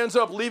 it ends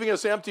up leaving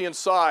us empty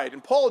inside.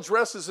 And Paul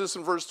addresses this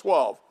in verse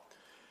 12.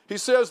 He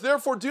says,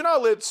 therefore, do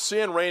not let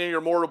sin reign in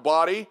your mortal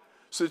body,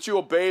 so that you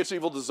obey its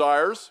evil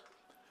desires.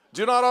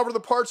 Do not offer the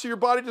parts of your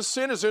body to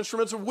sin as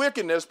instruments of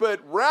wickedness, but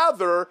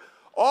rather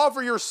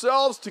offer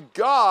yourselves to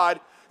God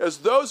as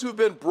those who have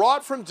been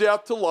brought from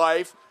death to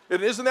life.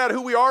 And isn't that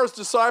who we are as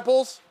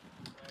disciples?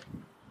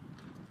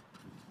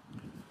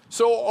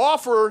 So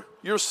offer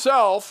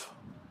yourself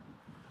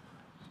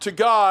to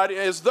God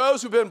as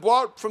those who've been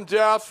brought from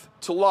death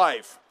to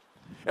life.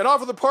 And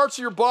offer the parts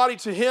of your body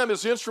to Him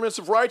as instruments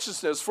of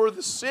righteousness. For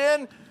the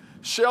sin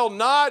shall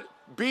not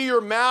be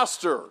your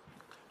master,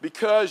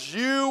 because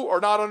you are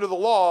not under the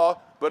law,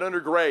 but under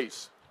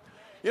grace.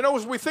 You know,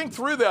 as we think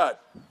through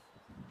that,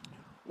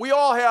 we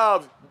all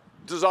have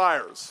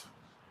desires.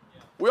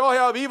 We all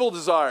have evil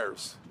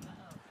desires.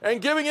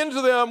 And giving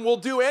into them will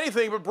do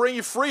anything but bring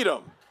you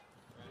freedom.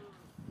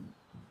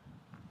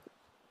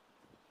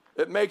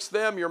 It makes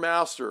them your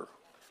master.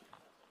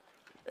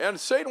 And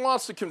Satan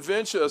wants to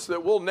convince us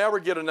that we'll never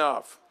get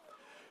enough.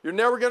 You're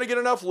never going to get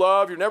enough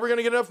love. You're never going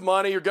to get enough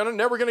money. You're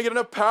never going to get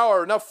enough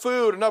power, enough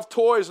food, enough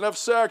toys, enough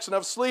sex,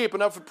 enough sleep,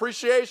 enough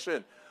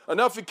appreciation,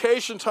 enough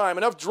vacation time,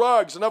 enough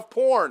drugs, enough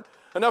porn,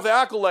 enough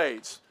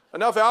accolades,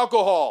 enough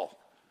alcohol.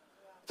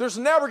 There's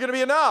never going to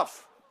be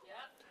enough.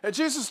 And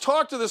Jesus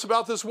talked to this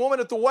about this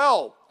woman at the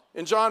well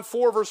in John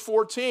 4, verse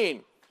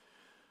 14.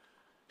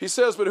 He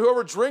says, but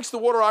whoever drinks the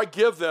water I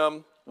give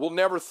them will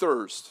never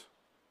thirst.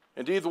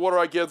 Indeed, the water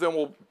I give them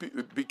will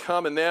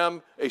become in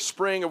them a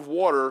spring of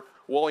water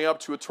welling up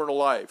to eternal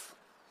life.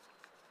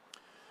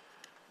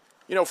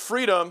 You know,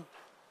 freedom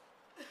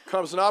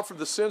comes not from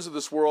the sins of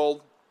this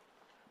world,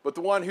 but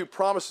the one who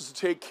promises to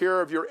take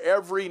care of your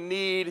every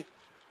need,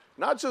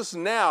 not just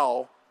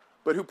now,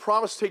 but who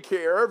promises to take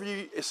care of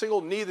every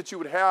single need that you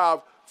would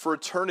have for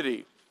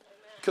eternity.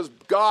 Because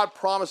God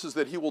promises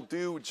that he will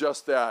do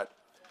just that.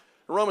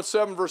 In Romans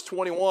 7, verse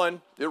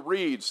 21, it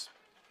reads,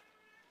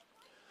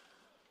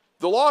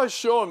 the law has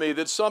shown me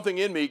that something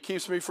in me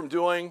keeps me from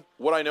doing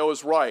what I know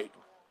is right.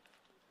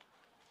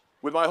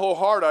 With my whole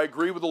heart, I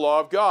agree with the law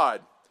of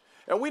God.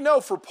 And we know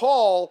for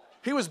Paul,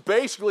 he was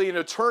basically an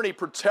attorney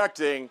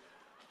protecting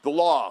the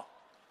law,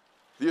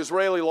 the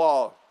Israeli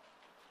law,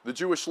 the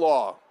Jewish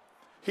law.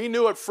 He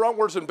knew it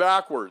frontwards and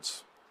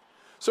backwards.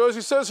 So as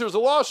he says here, the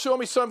law has shown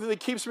me something that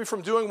keeps me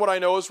from doing what I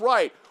know is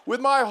right.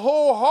 With my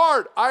whole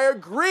heart, I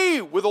agree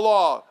with the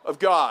law of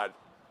God.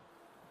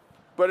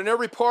 But in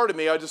every part of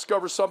me, I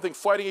discover something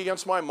fighting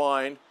against my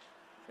mind,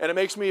 and it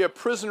makes me a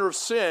prisoner of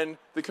sin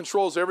that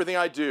controls everything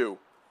I do.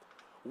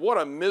 What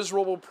a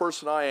miserable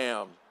person I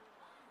am.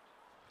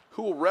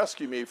 Who will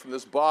rescue me from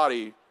this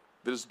body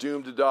that is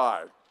doomed to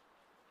die?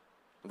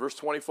 In verse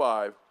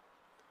 25,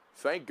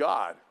 thank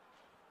God,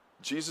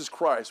 Jesus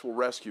Christ will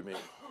rescue me.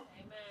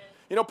 Amen.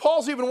 You know,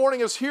 Paul's even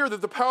warning us here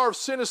that the power of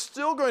sin is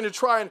still going to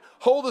try and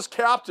hold us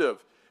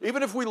captive,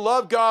 even if we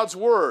love God's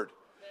word.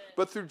 Amen.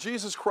 But through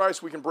Jesus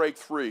Christ, we can break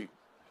free.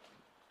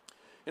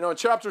 You know, in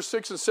chapter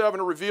 6 and 7,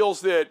 it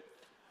reveals that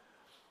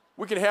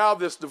we can have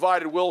this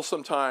divided will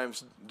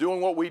sometimes, doing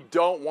what we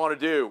don't want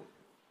to do.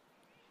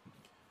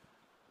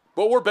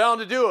 But we're bound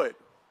to do it.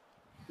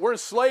 We're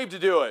enslaved to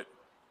do it.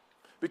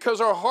 Because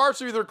our hearts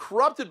are either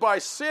corrupted by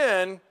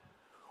sin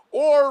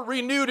or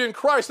renewed in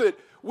Christ. That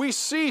we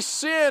see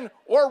sin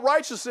or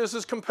righteousness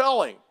as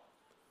compelling.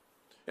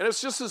 And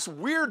it's just this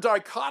weird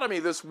dichotomy,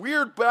 this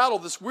weird battle,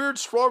 this weird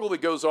struggle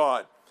that goes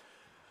on.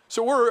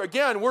 So we're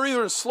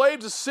either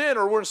enslaved to sin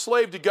or we're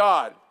enslaved to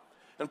God.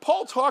 And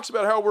Paul talks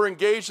about how we're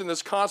engaged in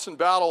this constant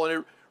battle, and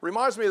it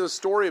reminds me of the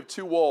story of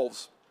two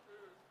wolves.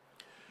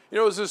 You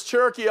know, it was this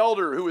Cherokee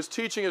elder who was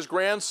teaching his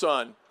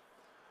grandson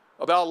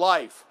about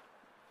life.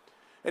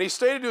 And he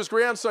stated to his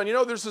grandson, you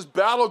know, there's this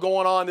battle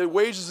going on that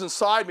wages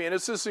inside me, and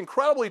it's this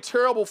incredibly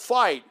terrible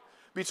fight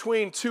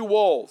between two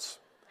wolves.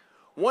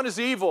 One is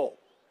evil.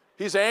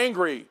 He's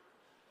angry.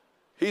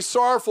 He's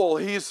sorrowful.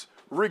 He's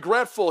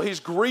regretful. He's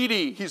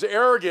greedy. He's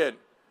arrogant.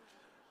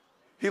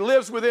 He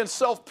lives within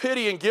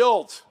self-pity and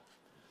guilt.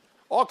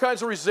 All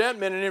kinds of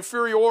resentment and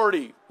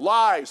inferiority,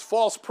 lies,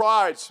 false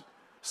prides,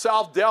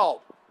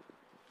 self-doubt,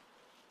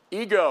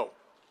 ego.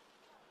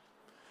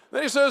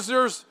 Then he says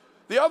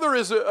the other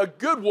is a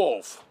good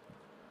wolf.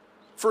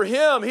 For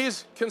him, he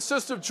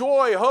consists of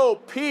joy,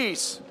 hope,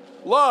 peace,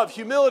 love,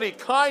 humility,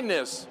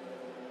 kindness,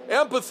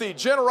 empathy,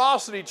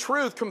 generosity,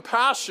 truth,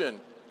 compassion,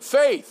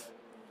 faith.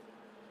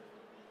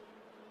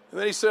 And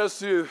then he says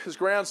to his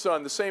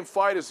grandson, the same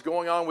fight is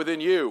going on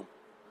within you.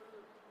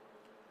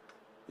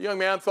 The young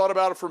man thought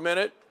about it for a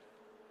minute.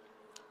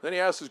 Then he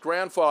asked his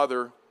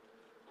grandfather,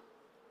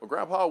 well,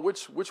 Grandpa,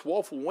 which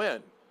wolf will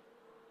win?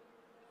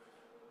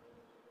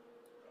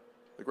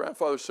 The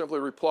grandfather simply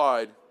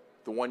replied,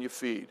 the one you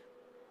feed.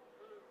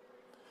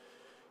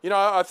 You know,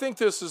 I think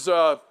this is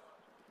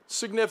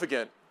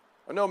significant.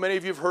 I know many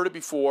of you have heard it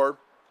before.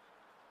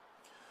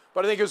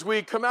 But I think as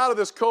we come out of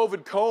this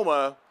COVID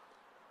coma,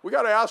 we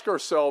got to ask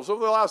ourselves,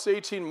 over the last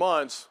 18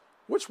 months,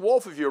 which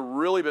wolf have you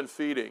really been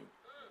feeding?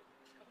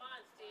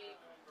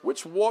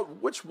 Which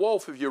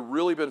wolf have you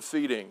really been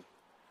feeding?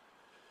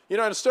 You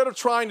know, instead of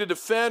trying to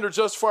defend or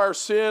justify our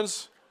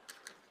sins,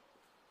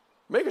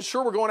 making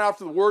sure we're going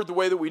after the word the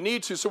way that we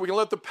need to so we can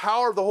let the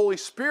power of the Holy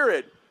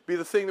Spirit be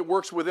the thing that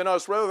works within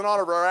us rather than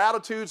all of our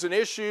attitudes and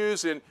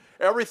issues and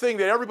everything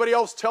that everybody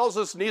else tells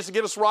us needs to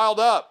get us riled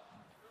up.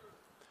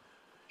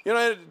 You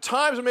know, at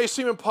times it may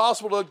seem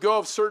impossible to let go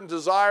of certain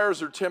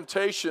desires or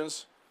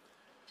temptations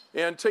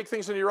and take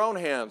things into your own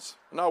hands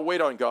and not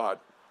wait on God.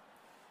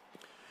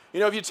 You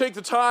know, if you take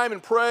the time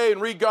and pray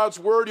and read God's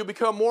word, you'll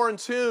become more in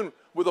tune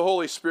with the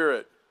Holy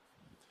Spirit.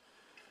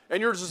 And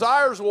your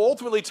desires will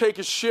ultimately take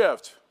a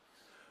shift.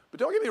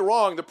 But don't get me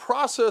wrong, the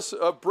process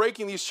of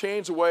breaking these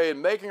chains away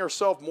and making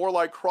ourselves more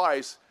like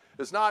Christ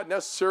is not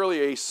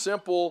necessarily a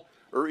simple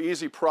or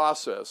easy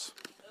process.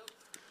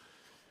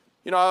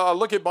 You know, I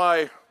look at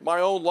my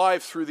own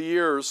life through the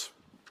years.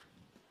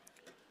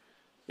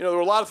 You know, there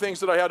were a lot of things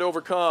that I had to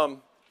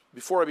overcome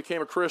before I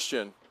became a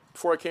Christian,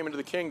 before I came into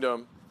the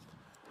kingdom.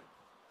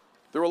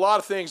 There were a lot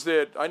of things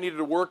that I needed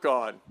to work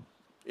on.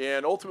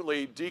 and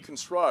ultimately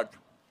deconstruct.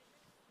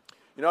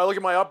 I look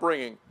at my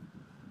upbringing,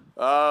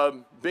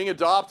 being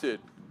adopted.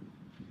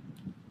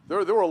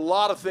 There were a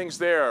lot of things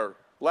there.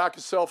 Lack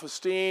of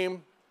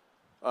self-esteem,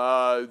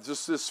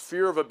 just this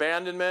fear of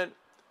abandonment.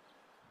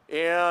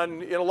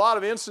 And in a lot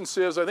of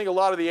instances, I think a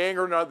lot of the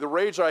anger and the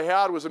rage I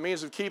had was a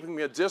means of keeping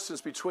a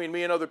distance between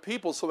me and other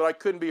people so that I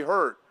couldn't be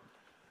hurt.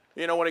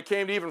 When it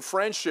came to even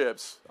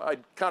friendships,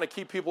 I'd kind of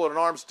keep people at an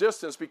arm's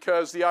distance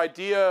because the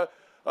idea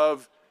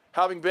of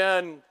having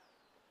been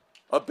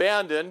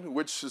abandoned,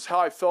 which is how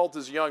I felt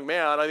as a young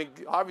man, I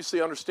think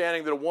obviously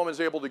understanding that a woman's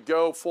able to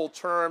go full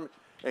term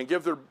and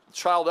give their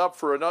child up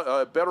for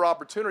a better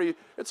opportunity,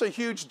 it's a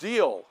huge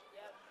deal.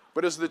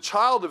 But as the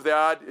child of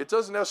that, it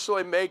doesn't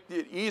necessarily make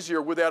it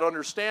easier with that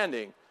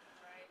understanding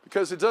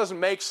because it doesn't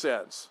make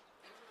sense.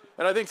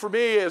 And I think for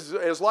me,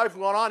 as life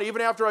went on,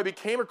 even after I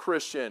became a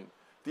Christian,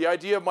 the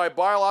idea of my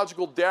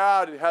biological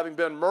dad having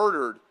been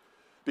murdered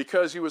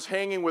because he was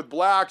hanging with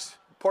blacks,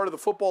 part of the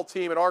football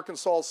team at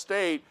Arkansas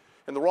State,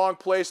 in the wrong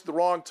place at the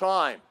wrong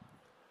time.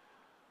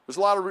 There's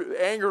a lot of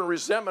anger and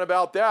resentment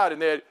about that,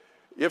 and that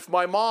if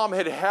my mom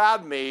had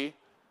had me,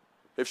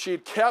 if she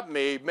had kept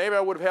me, maybe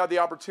I would have had the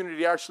opportunity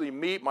to actually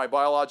meet my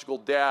biological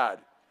dad.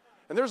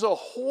 And there's a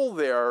hole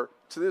there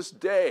to this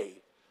day.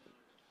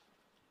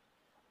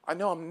 I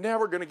know I'm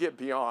never going to get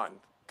beyond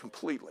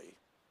completely.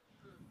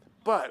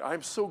 But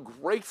I'm so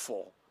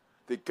grateful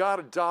that God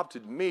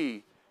adopted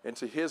me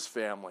into his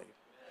family.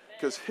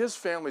 Because his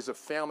family is a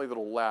family that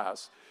will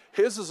last.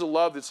 His is a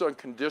love that's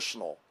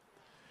unconditional.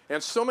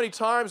 And so many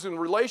times in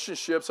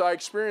relationships, I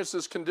experience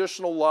this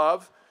conditional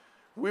love.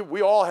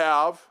 We all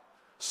have.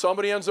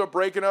 Somebody ends up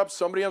breaking up.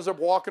 Somebody ends up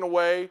walking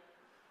away.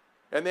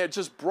 And that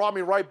just brought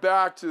me right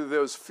back to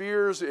those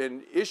fears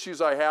and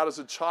issues I had as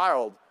a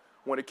child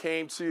when it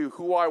came to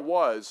who I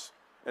was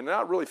and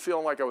not really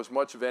feeling like I was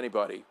much of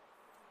anybody.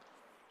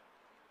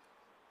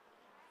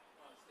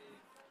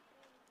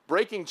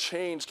 Breaking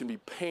chains can be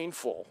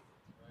painful.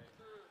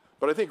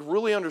 But I think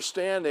really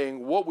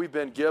understanding what we've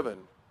been given.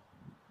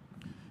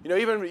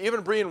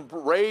 Even being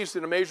raised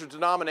in a major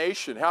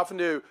denomination, having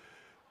to,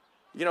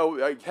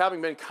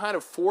 having been kind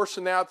of forced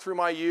in that through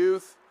my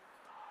youth,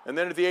 and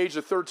then at the age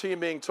of 13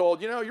 being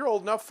told, you're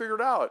old enough, figure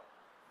it out.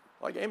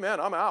 Like, amen,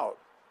 I'm out.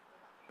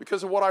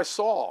 Because of what I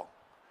saw.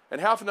 And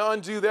having to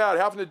undo that,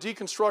 having to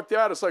deconstruct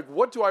that, it's like,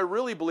 what do I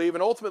really believe?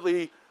 And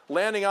ultimately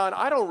landing on,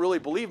 I don't really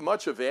believe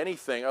much of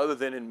anything other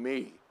than in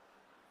me.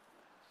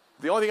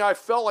 The only thing I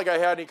felt like I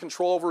had any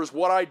control over is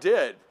what I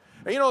did.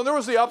 And there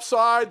was the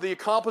upside, the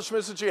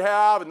accomplishments that you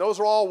have, and those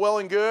are all well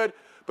and good,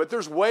 but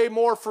there's way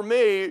more for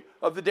me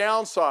of the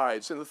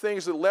downsides and the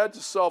things that led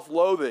to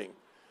self-loathing.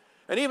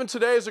 And even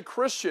today as a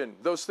Christian,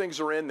 those things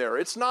are in there.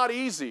 It's not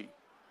easy.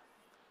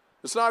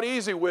 It's not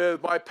easy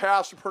with my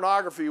past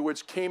pornography,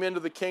 which came into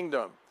the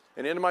kingdom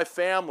and into my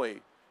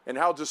family, and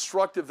how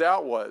destructive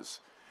that was.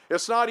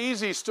 It's not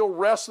easy still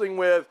wrestling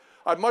with,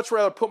 I'd much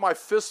rather put my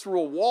fist through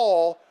a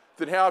wall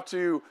than have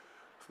to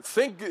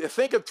think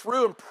it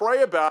through and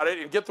pray about it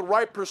and get the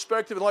right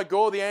perspective and let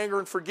go of the anger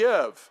and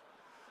forgive.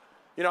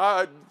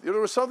 There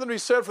was something to be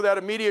said for that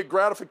immediate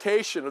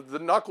gratification of the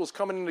knuckles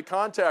coming into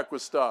contact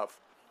with stuff.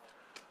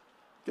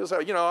 Because,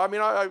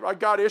 I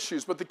got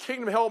issues, but the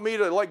kingdom helped me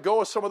to let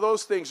go of some of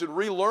those things and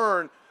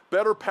relearn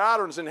better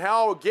patterns and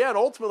how, again,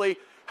 ultimately,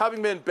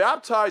 having been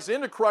baptized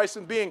into Christ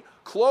and being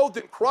clothed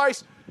in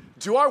Christ,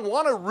 do I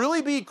want to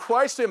really be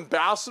Christ's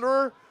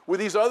ambassador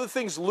with these other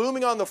things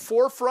looming on the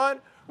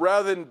forefront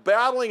rather than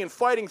battling and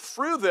fighting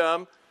through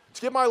them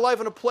to get my life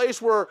in a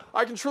place where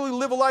I can truly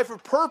live a life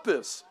of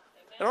purpose?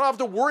 And I don't have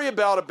to worry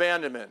about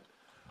abandonment.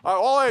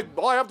 All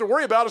I have to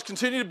worry about is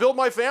continue to build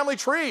my family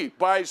tree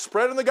by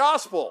spreading the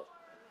gospel.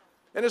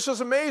 And it's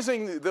just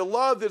amazing the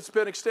love that's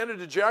been extended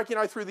to Jackie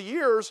and I through the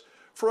years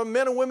from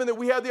men and women that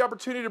we had the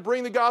opportunity to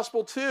bring the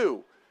gospel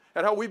to,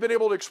 and how we've been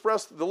able to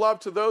express the love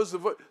to those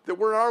that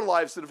were in our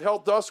lives that have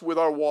helped us with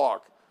our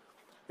walk.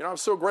 I'm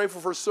so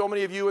grateful for so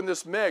many of you in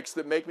this mix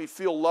that make me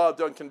feel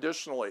loved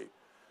unconditionally.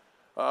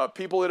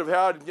 People that have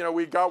had,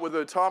 we got with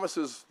the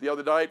Thomases the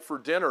other night for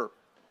dinner,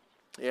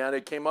 and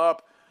it came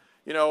up,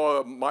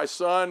 my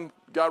son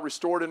got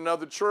restored in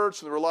another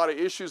church, and there were a lot of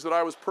issues that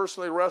I was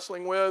personally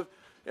wrestling with,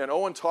 and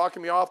Owen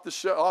talking me off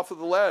of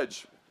the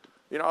ledge.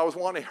 I was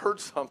wanting to hurt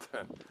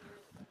something.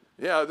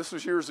 Yeah, this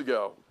was years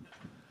ago.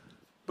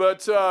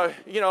 But, the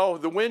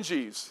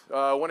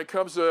Wingies, when it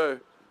comes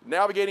to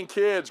navigating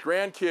kids,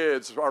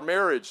 grandkids, our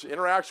marriage,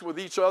 interaction with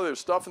each other,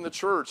 stuff in the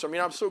church.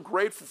 I'm so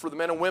grateful for the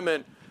men and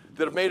women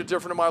that have made a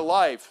difference in my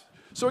life.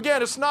 So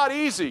again, it's not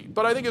easy,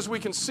 but I think as we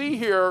can see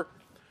here,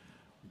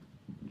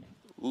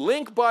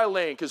 link by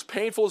link, as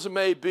painful as it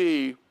may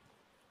be,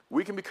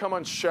 we can become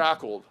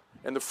unshackled.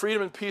 And the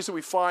freedom and peace that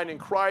we find in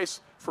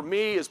Christ, for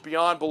me, is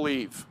beyond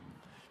belief.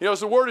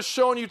 As the Word has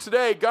shown you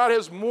today, God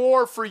has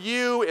more for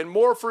you and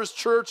more for His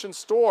church in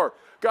store.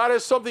 God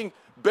has something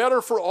better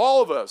for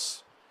all of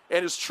us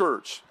and His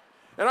church.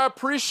 And I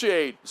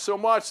appreciate so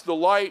much the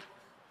light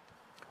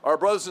our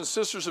brothers and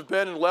sisters have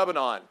been in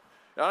Lebanon.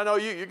 And I know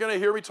you're going to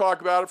hear me talk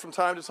about it from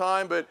time to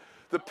time, but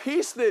the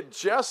peace that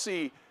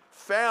Jesse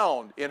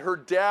found in her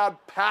dad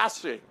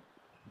passing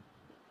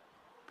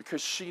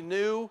because she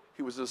knew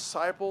he was a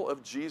disciple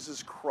of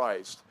Jesus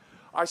Christ.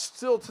 I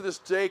still, to this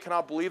day,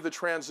 cannot believe the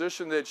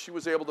transition that she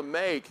was able to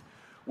make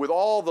with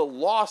all the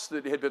loss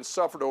that had been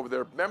suffered over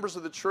there. Members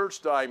of the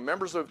church dying,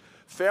 members of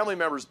family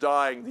members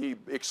dying, the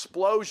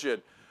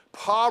explosion,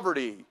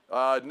 poverty,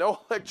 no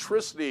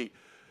electricity,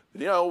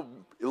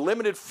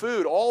 limited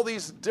food, all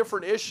these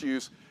different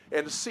issues.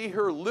 And to see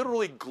her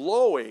literally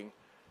glowing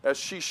as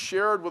she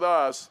shared with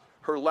us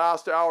her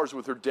last hours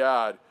with her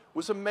dad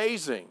was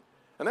amazing.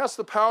 And that's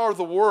the power of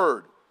the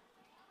Word.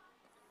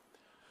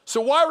 So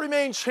why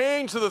remain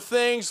chained to the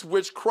things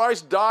which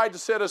Christ died to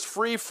set us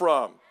free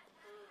from?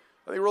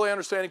 I think really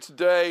understanding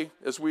today,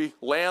 as we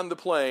land the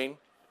plane,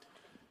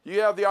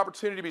 you have the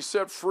opportunity to be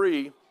set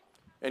free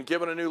and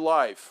given a new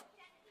life.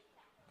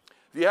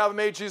 If you haven't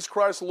made Jesus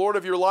Christ the Lord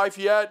of your life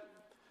yet,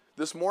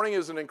 this morning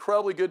is an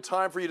incredibly good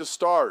time for you to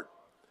start.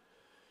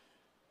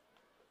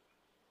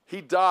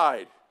 He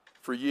died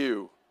for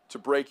you to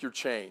break your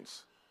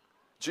chains.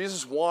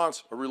 Jesus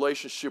wants a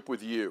relationship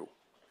with you.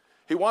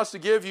 He wants to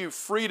give you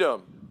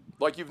freedom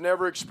like you've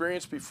never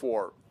experienced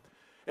before.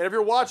 And if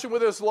you're watching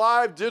with us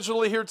live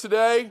digitally here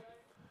today,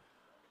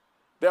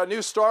 that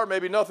new start may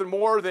be nothing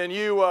more than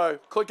you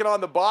clicking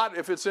on the bot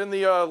if it's in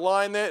the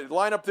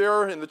line up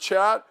there in the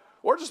chat,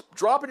 or just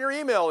dropping your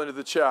email into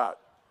the chat.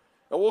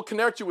 And we'll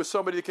connect you with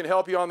somebody that can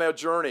help you on that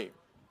journey.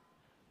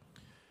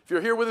 If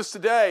you're here with us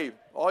today,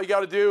 all you got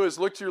to do is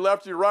look to your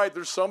left or your right.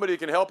 There's somebody that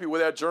can help you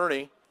with that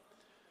journey.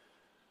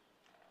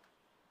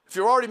 If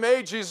you've already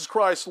made Jesus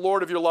Christ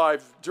Lord of your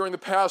life during the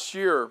past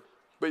year,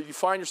 but you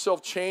find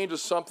yourself chained to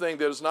something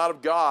that is not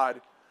of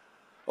God,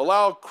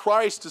 allow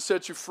Christ to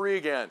set you free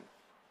again.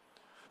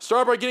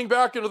 Start by getting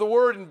back into the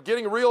Word and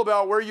getting real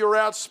about where you're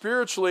at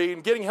spiritually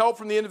and getting help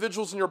from the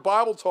individuals in your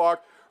Bible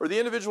talk or the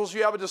individuals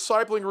you have a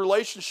discipling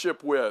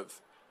relationship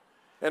with.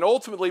 And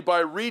ultimately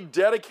by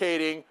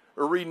rededicating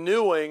or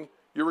renewing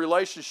your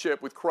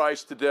relationship with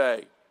Christ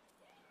today.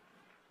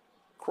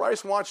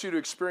 Christ wants you to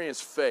experience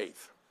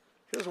faith.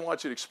 He doesn't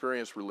want you to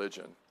experience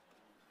religion.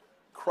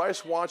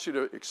 Christ wants you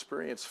to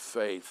experience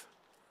faith.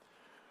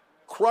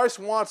 Christ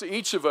wants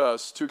each of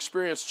us to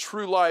experience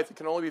true life that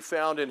can only be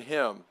found in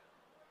Him.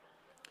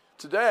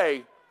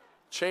 Today,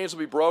 chains will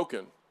be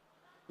broken.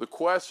 The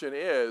question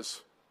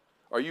is,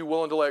 are you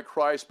willing to let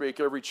Christ break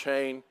every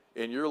chain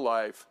in your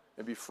life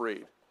and be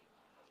freed?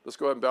 Let's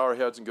go ahead and bow our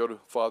heads and go to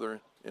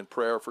Father in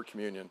prayer for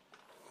communion.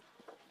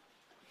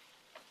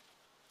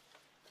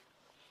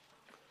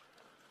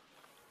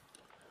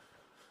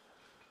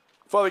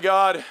 Father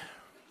God,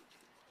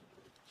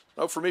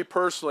 for me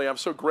personally, I'm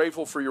so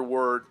grateful for your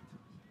word.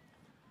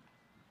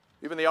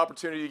 Even the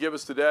opportunity you give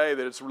us today,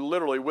 that it's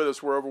literally with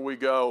us wherever we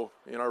go,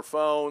 in our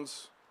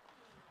phones,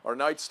 our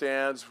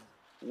nightstands,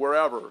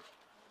 wherever.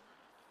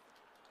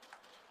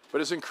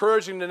 But it's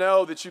encouraging to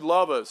know that you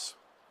love us.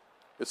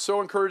 It's so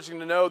encouraging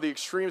to know the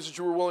extremes that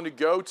you were willing to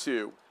go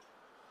to.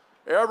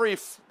 Every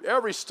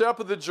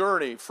step of the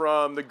journey,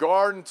 from the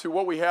garden to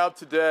what we have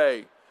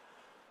today,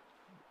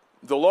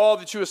 the law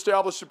that you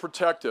established to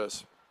protect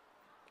us,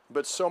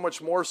 but so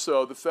much more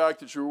so, the fact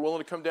that you were willing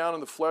to come down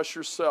in the flesh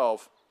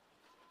yourself,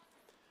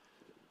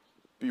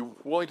 be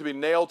willing to be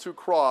nailed to a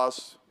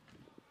cross,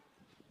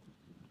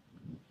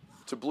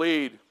 to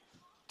bleed,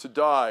 to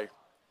die,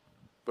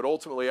 but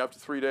ultimately after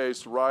 3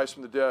 days to rise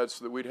from the dead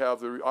so that we'd have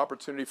the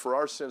opportunity for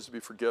our sins to be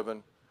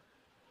forgiven,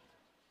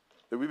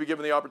 that we'd be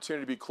given the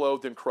opportunity to be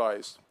clothed in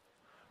Christ.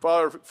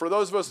 Father, for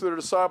those of us that are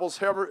disciples,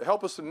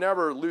 help us to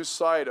never lose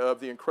sight of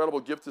the incredible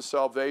gift of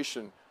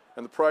salvation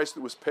and the price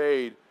that was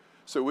paid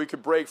so we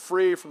could break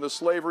free from the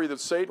slavery that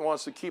Satan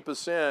wants to keep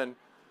us in,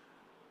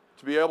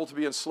 to be able to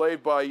be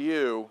enslaved by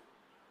you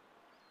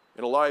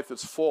in a life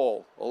that's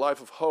full, a life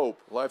of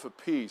hope, a life of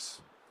peace,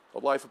 a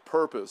life of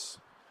purpose,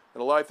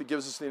 and a life that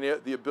gives us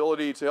the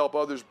ability to help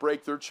others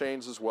break their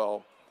chains as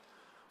well.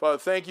 Father,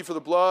 thank you for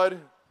the blood.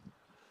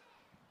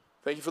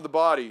 Thank you for the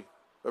body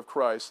of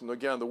Christ. And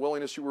again, the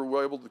willingness you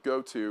were able to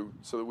go to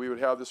so that we would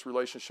have this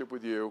relationship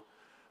with you.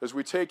 As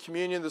we take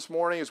communion this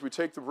morning, as we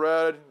take the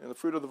bread and the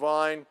fruit of the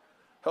vine,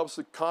 help us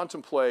to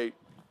contemplate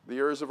the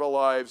areas of our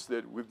lives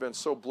that we've been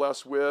so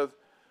blessed with.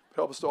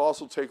 Help us to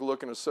also take a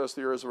look and assess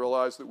the areas of our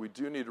lives that we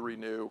do need to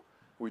renew,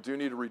 we do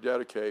need to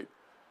rededicate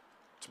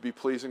to be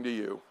pleasing to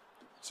you.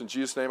 It's in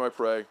Jesus' name I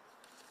pray.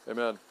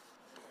 Amen.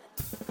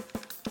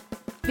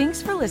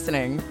 Thanks for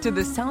listening to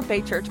the South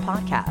Bay Church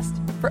podcast.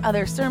 For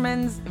other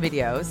sermons,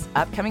 videos,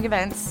 upcoming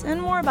events,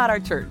 and more about our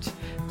church,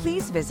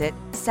 please visit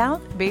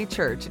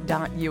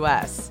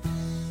southbaychurch.us.